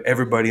respect out of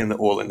everybody in the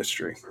oil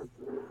industry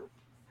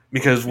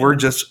because Yeah.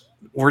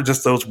 we're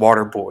just those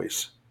water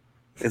boys.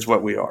 Is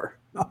what we are.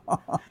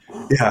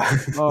 Yeah.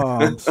 Oh,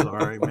 I'm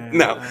sorry, man.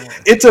 No,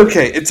 it's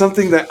okay. It's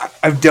something that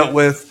I've dealt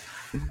with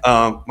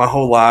my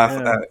whole life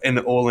Yeah. in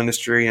the oil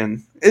industry,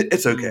 and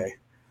it's Mm. okay.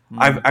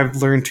 Mm. I've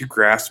learned to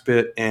grasp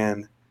it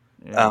and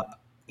uh,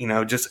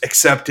 Yeah. just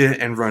accept it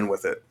and run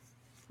with it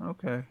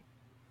Okay.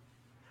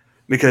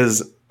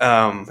 because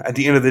at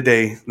the end of the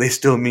day, they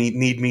still need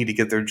me to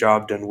get their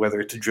job done, whether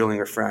it's drilling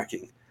or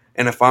fracking.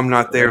 And if I'm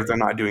not there, Yeah. they're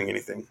not doing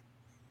anything.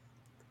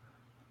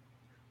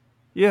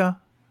 Yeah.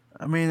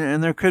 I mean,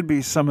 and there could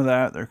be some of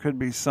that. There could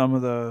be some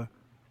of the,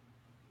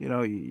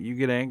 you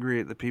get angry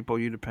at the people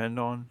you depend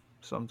on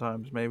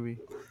sometimes, maybe.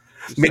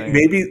 Just saying.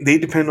 Maybe they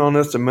depend on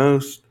us the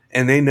most,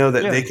 and they know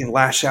that they Yeah. can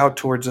lash out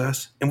towards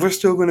us, and we're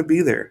still going to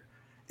be there.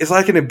 It's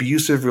like an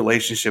abusive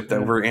relationship that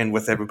Yeah. we're in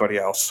with everybody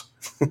else.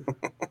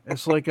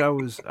 It's like I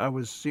was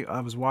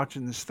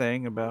watching this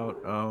thing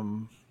about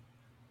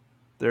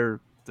they're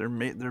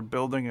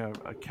building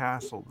a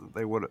castle that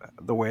they would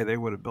the way they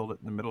would have built it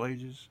in the Middle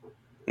Ages,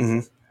 Hmm.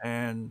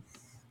 and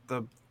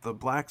the the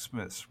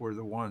blacksmiths were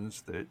the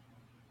ones that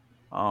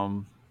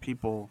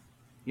people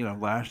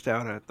lashed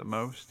out at the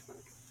most.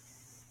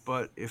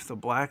 But if the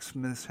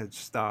blacksmiths had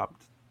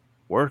stopped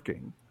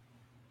working,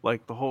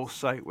 like the whole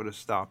site would have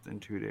stopped in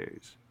 2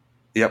 days.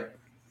 Yep,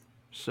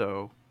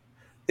 So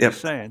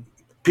just yep. saying,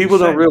 just People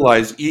don't saying.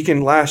 realize you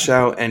can lash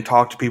out and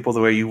talk to people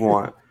the way you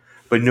want,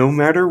 but no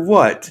matter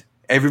what,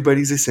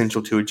 everybody's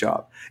essential to a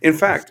job. In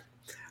fact,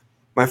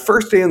 my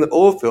first day in the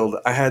oil field,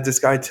 I had this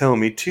guy tell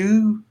me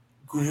two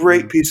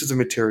great Mm, pieces of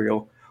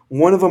material.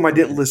 One of them I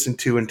didn't okay. listen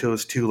to until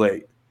it's too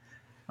late.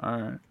 All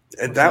right. And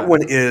What's that that?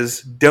 one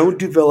is don't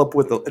develop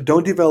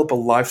a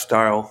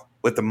lifestyle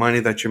with the money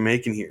that you're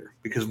making here,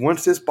 because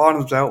once this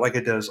bottoms out like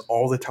it does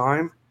all the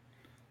time,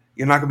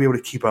 you're not going to be able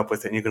to keep up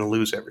with it, and you're going to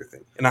lose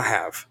everything. And I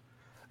have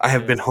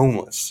been Yeah.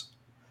 homeless.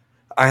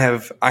 I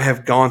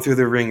have gone through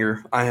the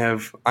ringer. I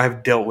have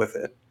dealt with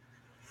it.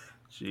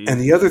 And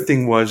the other Jesus.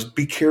 thing was,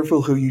 be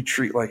careful who you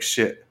treat like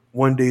shit.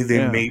 One day they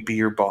Yeah. may be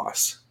your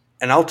boss.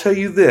 And I'll tell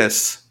you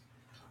this,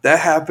 that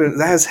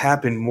has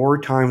happened more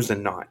times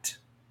than not.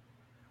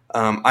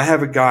 I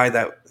have a guy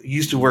that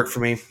used to work for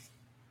me,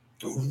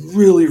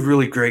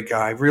 really great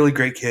guy, really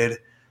great kid.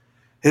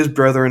 His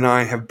brother and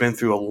I have been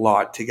through a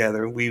lot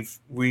together. We've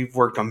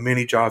worked on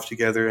many jobs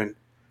together, and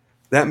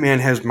that man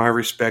has my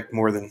respect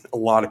more than a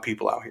lot of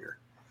people out here.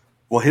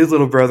 Well, his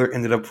little brother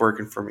ended up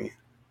working for me,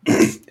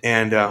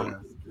 and Yeah.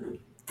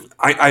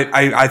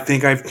 I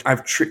think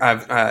I've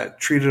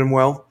treated him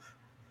well.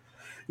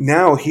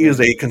 Now he is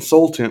Yeah. a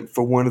consultant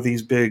for one of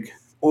these big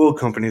oil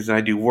companies that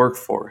I do work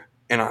for,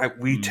 and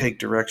we Mm, take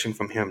direction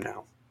from him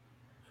now.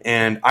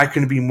 And I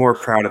couldn't be more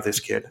proud of this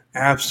kid.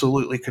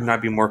 Absolutely could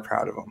not be more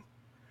proud of him.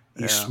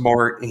 He's yeah.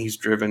 smart and he's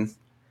driven.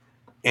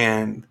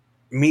 And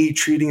me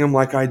treating him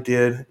like I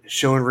did,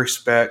 showing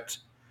respect,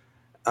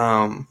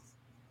 um,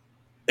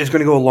 is going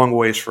to go a long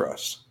ways for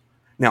us.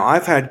 Now,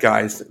 I've had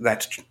guys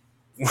that,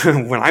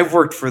 when I've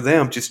worked for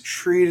them, just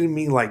treated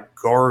me like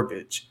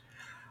garbage.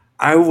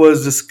 I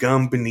was the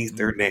scum beneath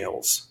their Mm,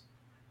 nails.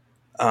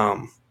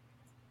 Um,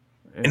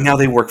 and yeah. now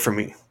they work for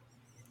me.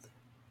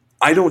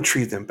 I don't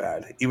treat them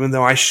bad, even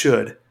though I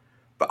should.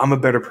 But I'm a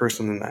better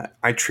person than that.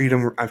 I treat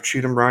them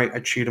right. I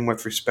treat them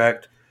with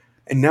respect,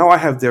 and now I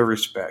have their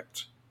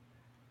respect.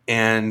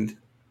 And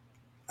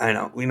I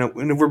know,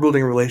 we're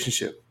building a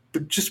relationship.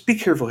 but just be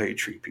careful how you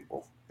treat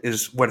people.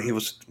 Is what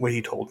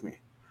he told me.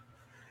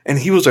 And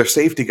he was our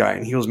safety guy,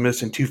 and he was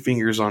missing two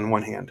fingers on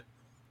one hand.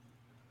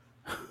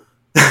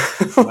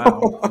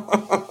 Wow.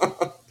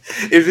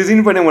 If there's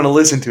anybody I want to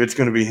listen to, it's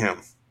going to be him.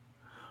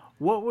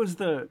 What was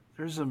the?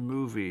 There's a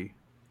movie.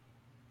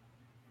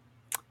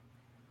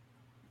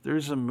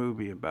 There's a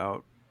movie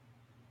about.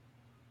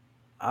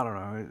 I don't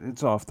know.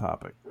 It's off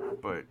topic,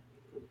 but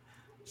There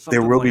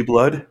something will be like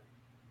blood.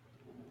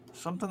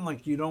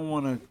 you don't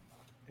want to.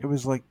 It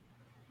was like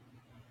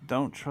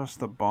don't trust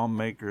the bomb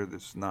maker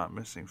that's not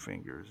missing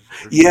fingers or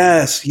something.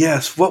 Yes,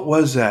 yes. What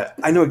was that?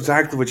 I know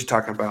exactly what you're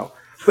talking about.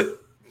 But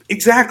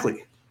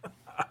exactly.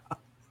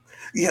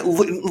 Yeah,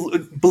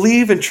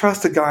 believe and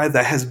trust a guy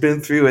that has been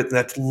through it,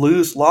 that's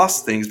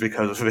lost things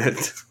because of it.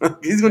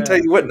 He's going to tell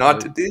Yeah, you what not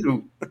to like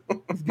do.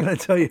 he's gonna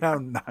tell you how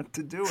not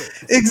to do it.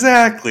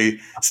 Exactly.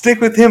 Stick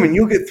with him, and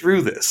you'll get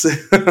through this.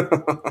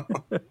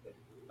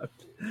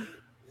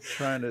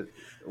 Trying to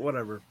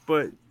whatever,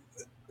 but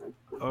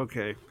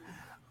okay.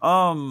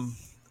 Um.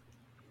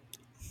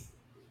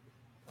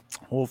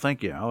 Well,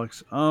 thank you,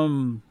 Alex.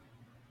 How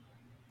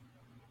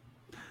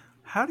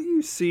do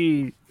you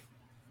see?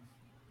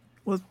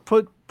 Let's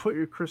put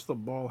your crystal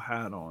ball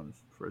hat on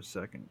for a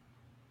second.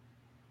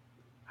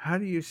 How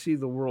do you see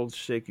the world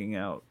shaking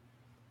out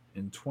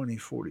in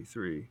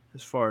 2043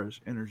 as far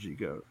as energy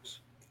goes?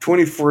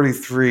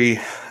 2043,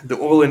 the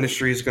oil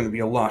industry is going to be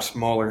a lot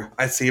smaller.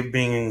 I see it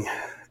being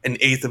an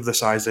eighth of the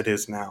size it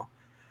is now.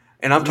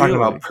 And I'm talking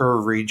about Really? per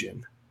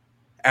region.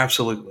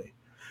 Absolutely.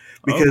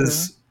 Okay.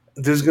 Because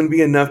there's going to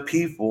be enough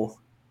people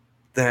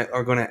that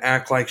are going to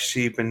act like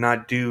sheep and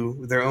not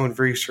do their own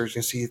research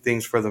and see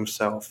things for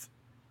themselves.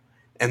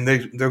 And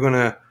they're going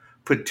to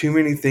put too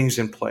many things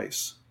in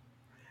place.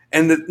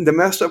 And the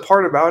messed up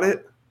part about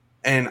it,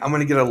 and I'm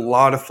going to get a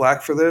lot of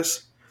flack for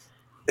this,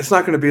 it's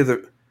not going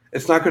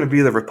to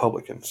be the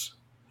Republicans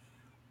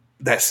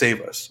that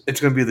save us. It's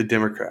going to be the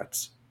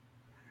Democrats.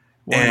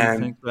 Why do you And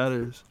think that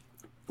is?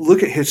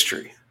 look at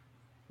history.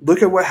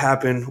 Look at what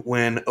happened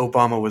when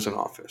Obama was in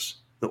office.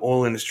 The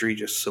oil industry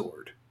just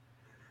soared.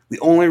 The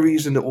only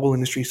reason the oil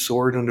industry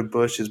soared under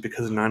Bush is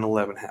because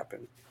 9/11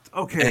 happened.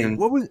 Okay, And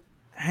what was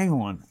hang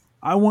on.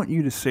 I want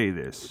you to say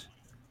this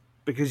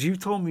because you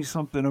told me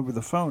something over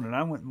the phone and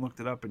I went and looked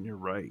it up and you're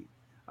right.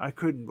 I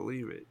couldn't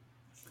believe it.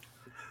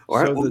 all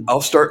right, So well, the I'll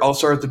start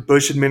with the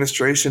Bush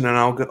administration, and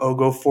I'll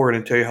go forward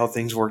and tell you how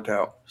things worked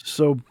out.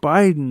 so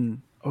Biden,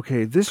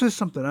 okay, this is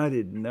something I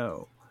didn't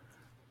know.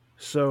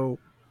 So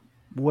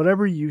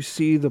whatever you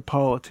see the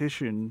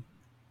politician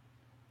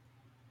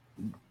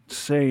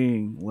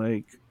saying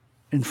like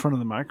in front of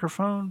the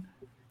microphone,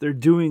 they're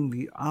doing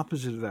the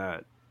opposite of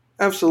that.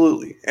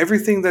 Absolutely.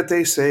 Everything that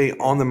they say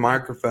on the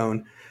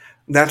microphone,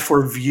 that's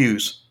for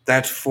views,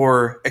 that's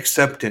for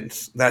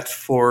acceptance, that's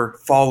for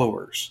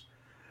followers.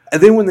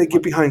 And then when they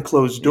get behind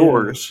closed Yeah.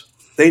 doors,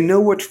 they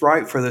know what's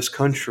right for this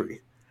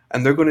country,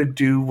 and they're going to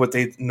do what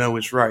they know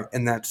is right,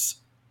 and that's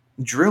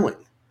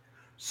drilling.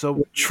 So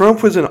When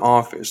Trump was in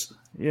office,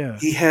 yeah.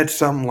 he had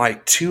something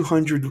like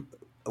 200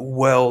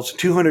 wells,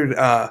 200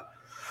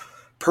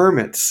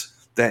 permits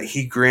that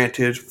he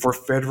granted for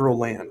federal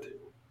land.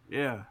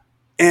 Yeah.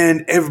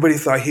 And everybody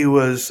thought he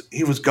was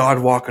God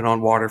walking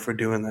on water for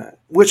doing that,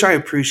 which I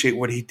appreciate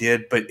what he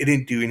did, but it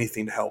didn't do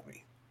anything to help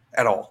me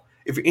at all.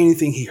 If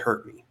anything, he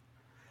hurt me.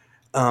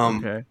 Um,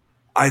 Okay.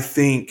 I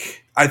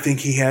think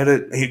he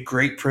had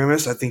great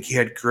premise. I think he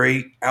had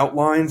great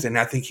outlines, and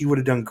I think he would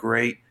have done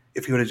great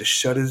if he would have just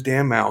shut his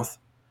damn mouth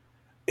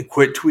and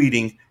quit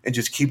tweeting and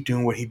just keep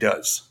doing what he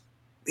does.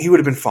 He would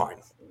have been fine.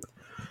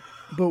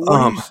 But what are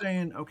you Um,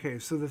 saying? Okay,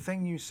 so the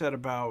thing you said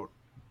about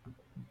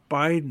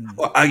Biden.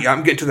 well,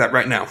 I'm getting to that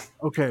right now.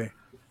 Okay.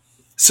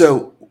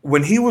 So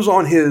when he was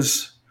on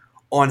his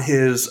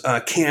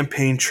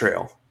campaign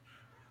trail,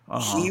 he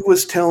Uh-huh.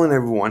 was telling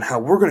everyone how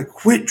we're going to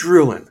quit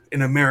drilling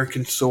in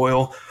American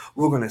soil.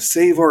 We're going to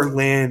save our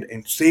land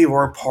and save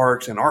our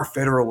parks and our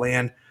federal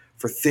land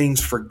for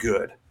things for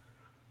good.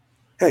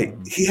 Hey,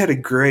 Mhm. he had a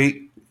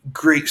great,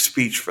 great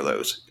speech for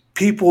those.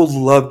 People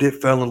loved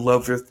it, fell in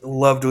love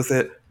with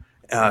it,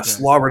 Okay.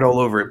 slobbered all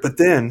over it. But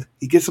then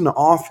he gets into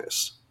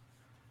office.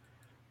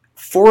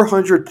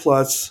 400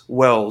 plus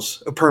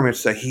wells,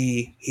 permits that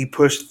he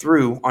pushed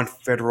through on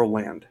federal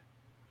land.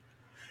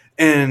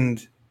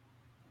 And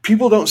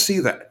people don't see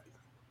that.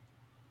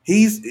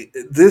 He's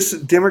this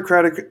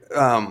Democratic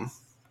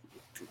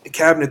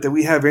cabinet that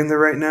we have in there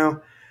right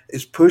now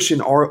is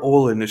pushing our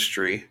oil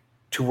industry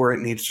to where it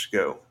needs to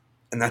go,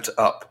 and that's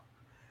up.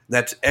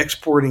 That's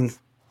exporting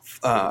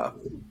uh,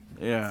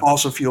 Yeah.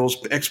 fossil fuels,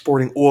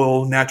 exporting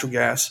oil, natural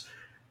gas,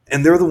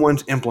 and they're the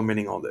ones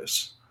implementing all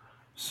this.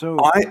 So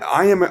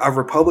I am a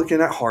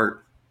Republican at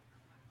heart.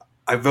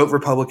 I vote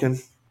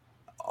Republican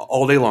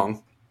all day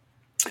long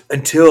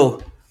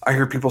until I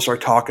hear people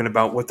start talking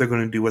about what they're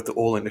going to do with the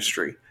oil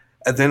industry.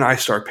 And then I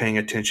start paying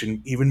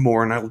attention even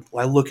more, and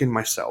I look in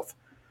myself.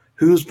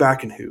 Who's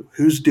backing who?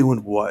 Who's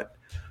doing what?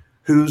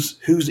 Who's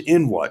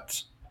in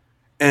what?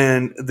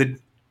 And the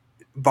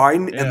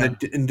Biden and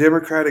the yeah.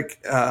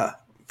 Democratic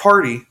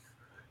Party,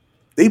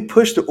 They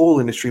push the oil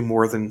industry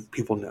more than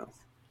people know.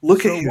 Look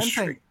at So one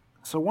history. thing,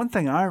 so one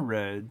thing I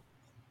read,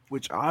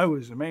 which I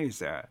was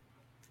amazed at,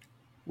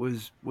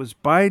 was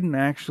Biden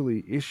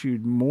actually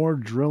issued more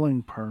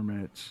drilling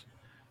permits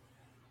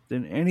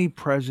than any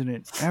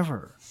president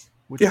ever,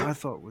 which Yeah. I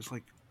thought was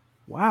like,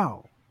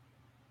 wow.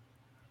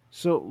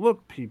 So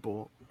look,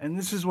 people, and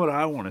this is what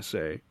I want to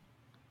say.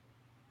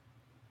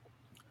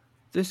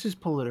 This is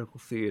political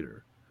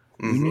theater.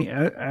 We Hmm. need,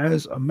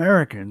 as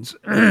Americans,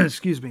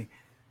 excuse me,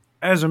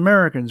 as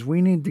Americans,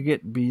 we need to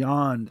get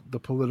beyond the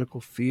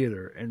political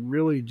theater and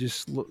really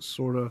just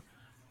sort of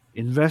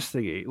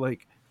investigate.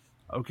 Like,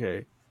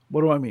 okay,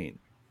 what do I mean?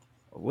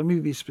 Let me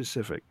be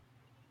specific.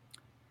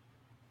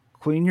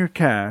 Clean your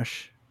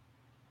cache,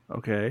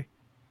 okay,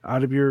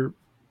 out of your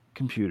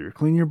computer.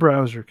 Clean your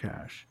browser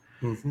cache,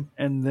 Hmm.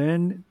 and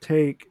then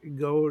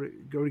go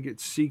to get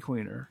C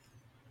cleaner.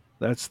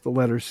 That's the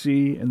letter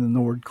C and then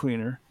the word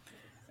cleaner,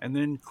 and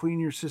then clean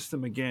your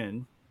system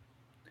again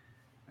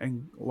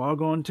and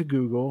log on to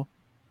Google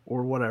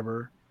or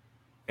whatever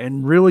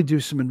and really do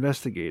some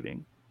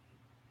investigating.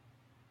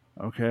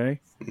 Okay.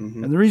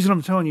 Hmm. And the reason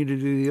I'm telling you to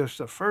do the other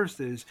stuff first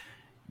is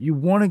you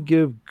want to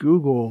give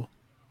Google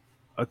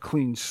a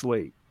clean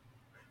slate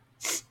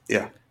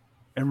Yeah.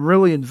 and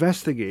really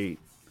investigate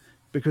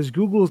because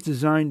Google is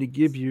designed to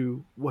give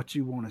you what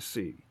you want to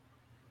see,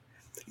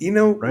 You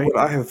know right? what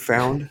I have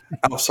found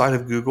outside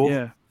of Google?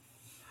 Yeah.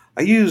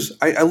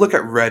 I look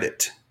at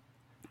Reddit.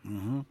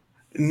 Mm-hmm.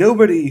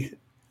 Nobody,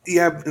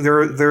 yeah,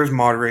 there's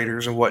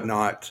moderators and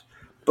whatnot,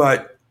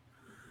 but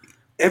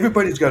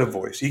everybody's got a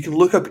voice. You can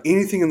look up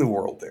anything in the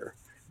world there,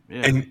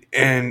 Yeah.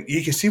 and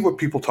you can see what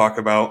people talk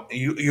about.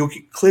 You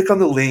click on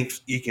the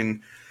links. You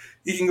can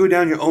go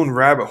down your own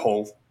rabbit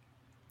hole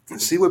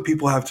and see what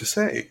people have to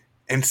say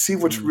and see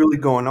what's Mm. really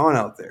going on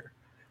out there.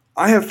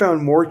 I have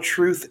found more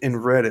truth in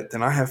Reddit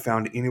than I have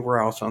found anywhere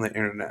else on the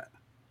internet.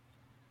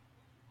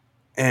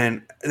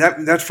 And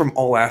that's from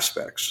all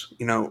aspects,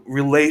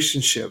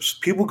 relationships,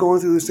 people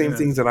going through the same Yeah.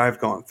 things that I've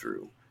gone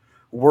through,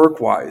 work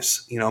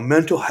wise,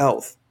 mental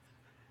health.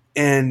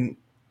 And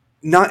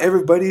not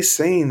everybody's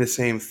saying the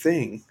same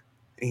thing,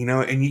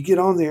 and you get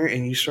on there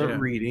and you start Yeah.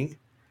 reading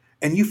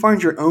and you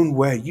find your own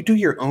way. You do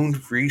your own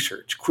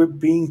research. Quit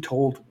being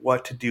told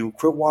what to do.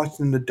 Quit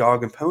watching the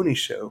dog and pony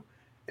show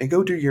and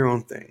go do your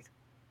own thing.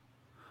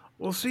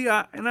 Well, see,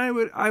 I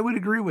would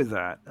agree with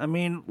that. I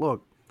mean,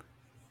 look,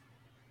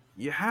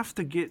 you have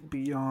to get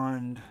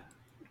beyond.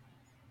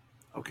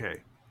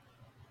 Okay,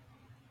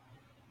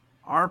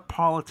 our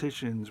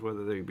politicians,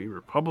 whether they be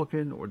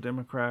Republican or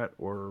Democrat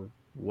or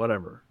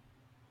whatever,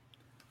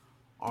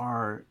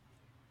 are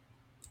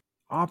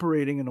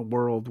operating in a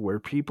world where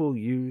people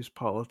use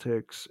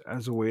politics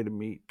as a way to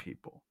meet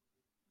people,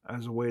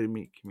 as a way to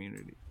meet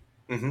community.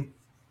 Hmm.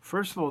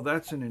 First of all,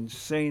 that's an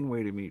insane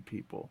way to meet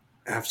people.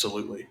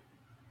 Absolutely.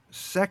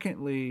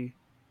 Secondly,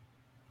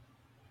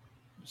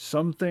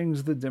 some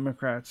things the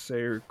Democrats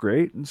say are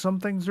great and some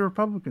things the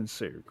Republicans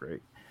say are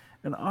great.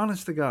 And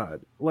honest to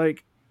God,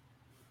 like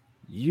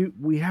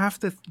we have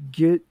to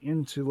get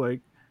into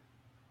like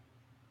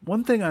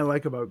one thing I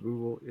like about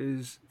Google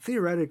is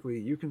theoretically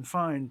you can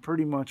find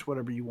pretty much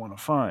whatever you want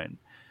to find.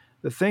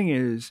 The thing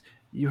is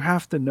you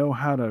have to know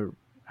how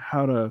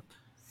to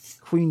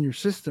clean your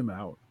system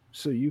out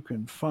so you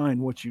can find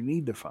what you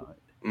need to find.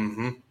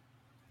 Hmm.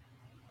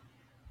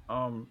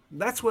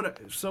 That's what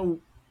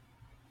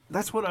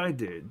I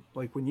did.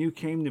 Like when you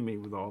came to me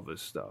with all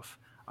this stuff,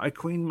 I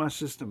cleaned my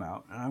system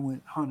out and I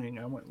went hunting,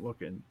 I went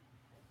looking,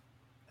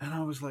 and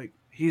I was like,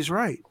 he's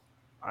right.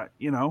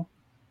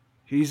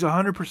 He's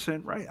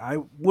 100% right. I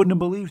wouldn't have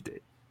believed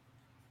it,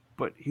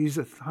 but he's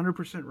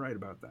 100% right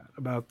about that.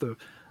 About the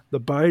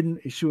Biden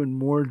issuing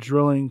more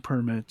drilling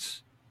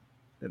permits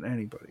than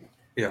anybody.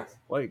 Yeah.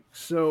 Like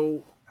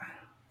so,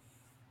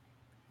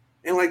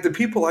 And like the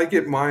people I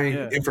get my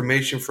yeah,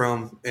 information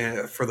from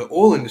for the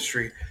oil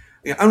industry,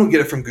 I don't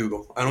get it from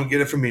Google. I don't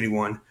get it from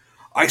anyone.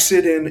 I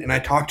sit in and I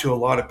talk to a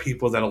lot of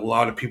people that a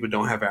lot of people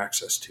don't have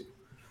access to.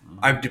 mm-hmm.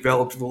 I've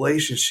developed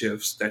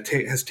relationships that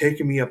has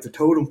taken me up the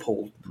totem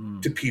pole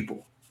Mm, to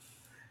people,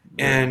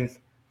 yeah,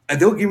 and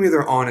they'll give me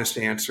their honest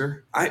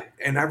answer. I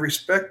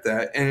respect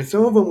that, and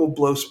some of them will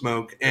blow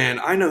smoke, and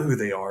I know who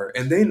they are,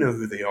 and they know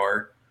who they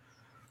are.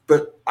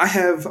 But I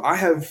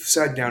have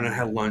sat down and mm,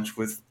 had lunch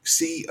with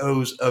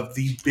CEOs of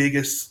the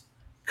biggest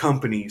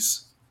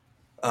companies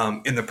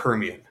in the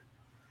Permian.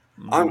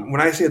 mm,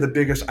 When I say the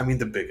biggest, I mean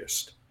the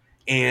biggest.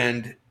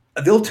 And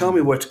they'll tell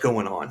me mm, what's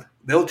going on.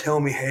 They'll tell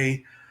me,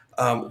 hey,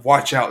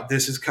 watch out,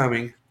 this is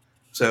coming.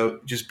 So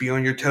just be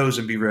on your toes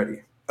and be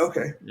ready.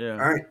 Okay. yeah,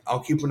 All right. I'll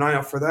keep an eye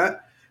out for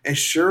that. And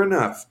sure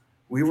enough,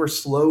 we were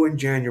slow in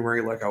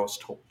January, like I was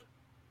told.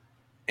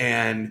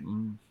 And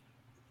mm,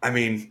 I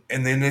mean,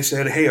 and then they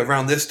said, hey,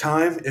 around this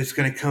time, it's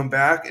going to come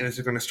back and it's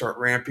going to start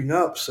ramping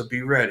up. So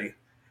be ready.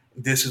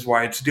 This is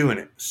why it's doing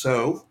it.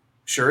 So,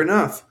 sure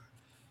enough,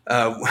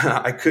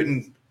 I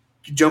couldn't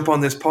jump on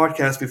this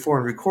podcast before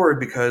and record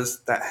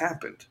because that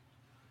happened.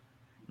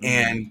 mm.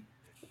 And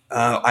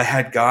I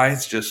had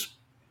guys just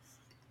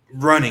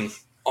running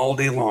all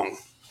day long.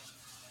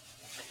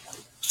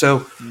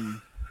 So,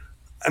 Mm,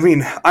 I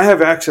mean, I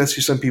have access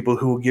to some people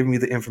who will give me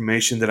the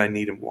information that I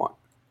need and want.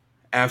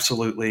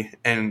 Absolutely.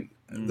 And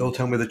they'll mm,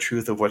 tell me the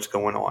truth of what's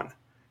going on.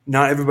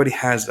 Not everybody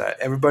has that.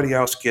 Everybody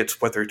else gets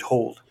what they're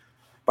told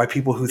by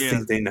people who yeah,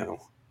 think they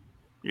know,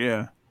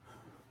 yeah.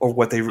 or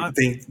what they I,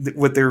 think,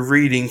 what they're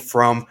reading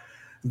from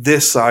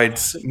this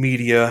side's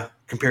media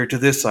compared to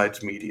this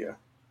side's media.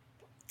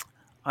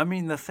 I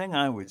mean, the thing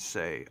I would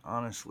say,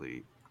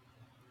 honestly,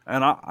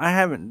 and I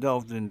haven't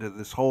delved into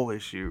this whole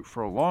issue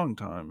for a long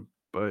time,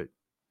 but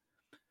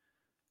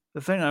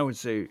the thing I would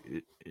say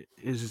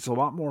is it's a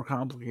lot more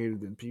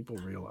complicated than people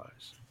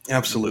realize. Number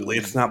Absolutely.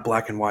 It's one. not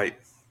black and white.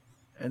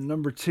 And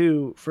number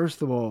two,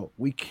 first of all,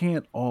 we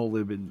can't all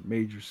live in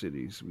major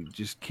cities. We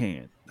just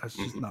can't. That's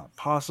just Hmm. not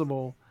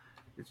possible.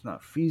 It's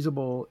not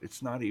feasible.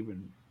 It's not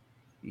even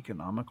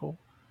economical.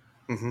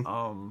 Hmm.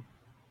 Um,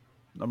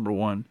 Number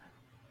one.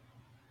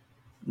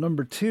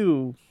 Number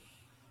two,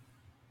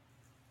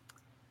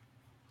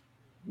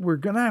 we're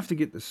gonna have to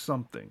get to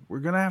something. We're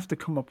gonna have to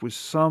come up with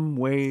some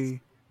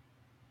way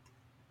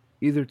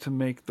either to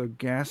make the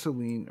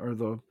gasoline or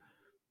the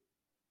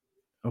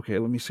okay,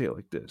 let me say it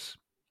like this.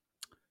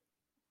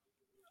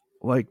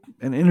 Like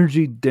an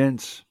energy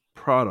dense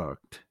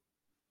product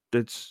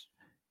that's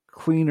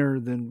cleaner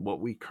than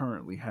what we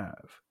currently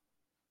have,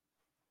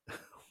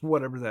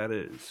 whatever that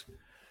is.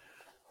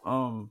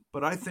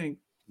 But I think,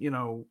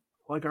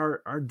 like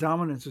our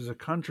dominance as a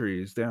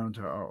country is down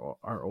to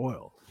our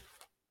oil.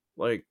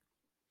 Like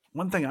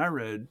one thing I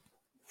read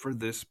for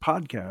this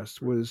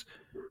podcast was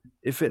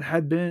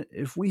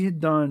if we had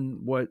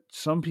done what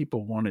some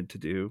people wanted to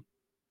do,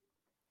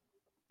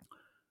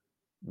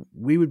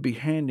 we would be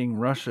handing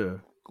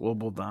Russia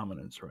global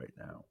dominance right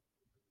now.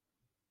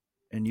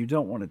 And you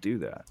don't want to do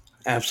that,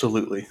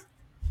 Absolutely.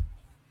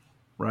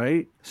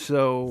 right?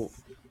 So,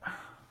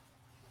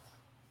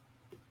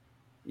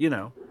 you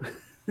know,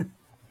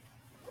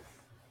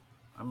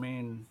 I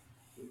mean,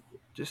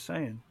 just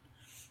saying.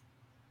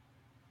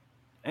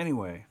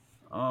 Anyway,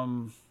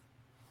 um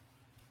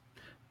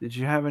did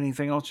you have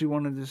anything else you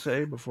wanted to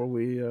say before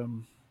we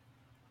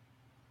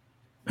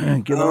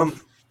get Um,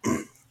 off?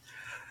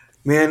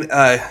 man,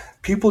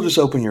 people just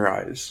open your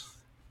eyes.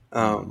 Mm,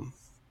 Um,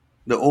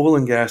 the oil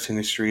and gas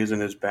industry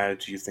isn't as bad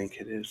as you think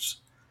it is.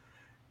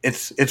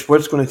 It's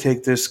what's going to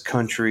take this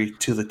country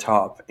to the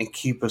top and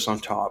keep us on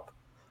top,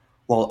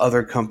 while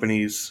other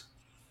countries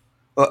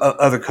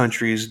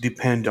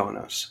depend on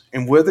us.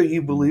 And whether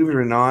you mm, believe it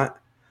or not,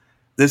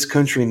 this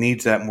country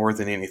needs that more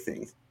than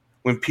anything.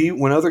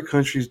 When other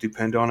countries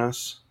depend on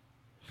us,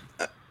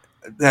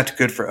 that's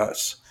good for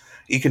us,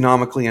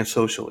 economically and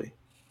socially.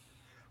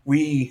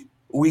 We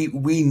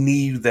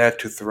need that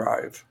to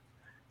thrive.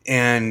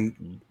 And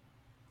mm,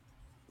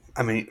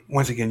 I mean,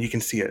 once again, you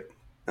can see it.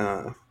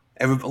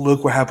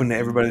 Look what happened to mm.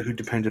 everybody who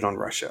depended on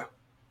Russia.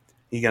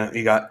 You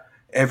got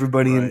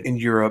everybody Right. in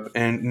Europe,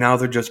 and now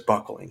they're just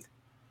buckling.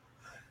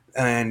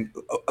 And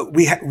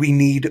we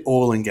need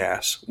oil and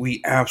gas.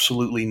 We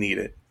absolutely need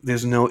it.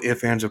 There's no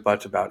ifs, ands, or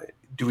buts about it.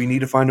 Do we need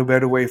to find a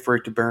better way for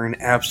it to burn?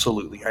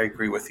 Absolutely, I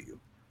agree with you,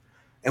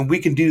 and we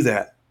can do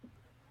that,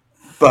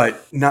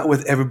 but not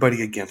with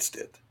everybody against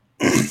it.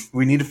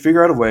 We need to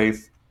figure out a way,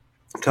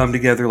 come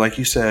together, like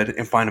you said,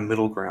 and find a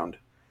middle ground.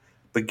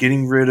 But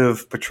getting rid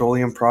of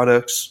petroleum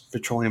products,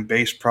 petroleum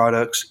based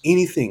products,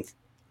 anything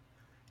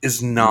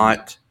is Mm.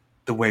 not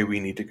the way we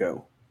need to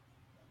go.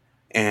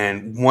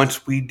 And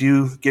once we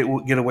do get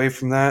away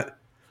from that,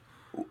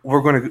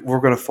 we're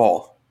gonna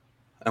fall,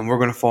 and we're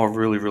gonna fall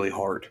really really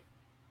hard.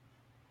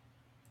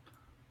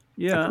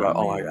 That's Yeah, I about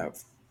all I mean,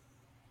 have.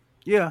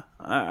 yeah,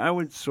 I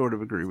would sort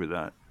of agree with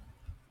that.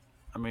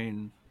 I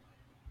mean,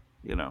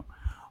 you know.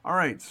 All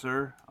right,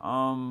 sir.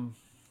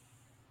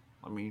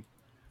 Let me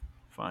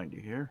find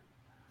you here.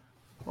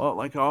 Well,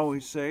 like I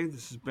always say,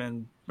 this has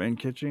been Ben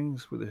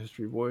Kitchings with the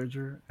History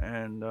Voyager,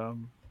 and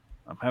I'm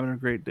having a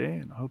great day,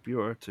 and I hope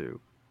you are too.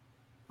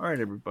 All right,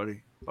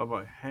 everybody. Bye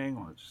bye. Hang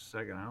on just a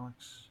second,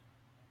 Alex.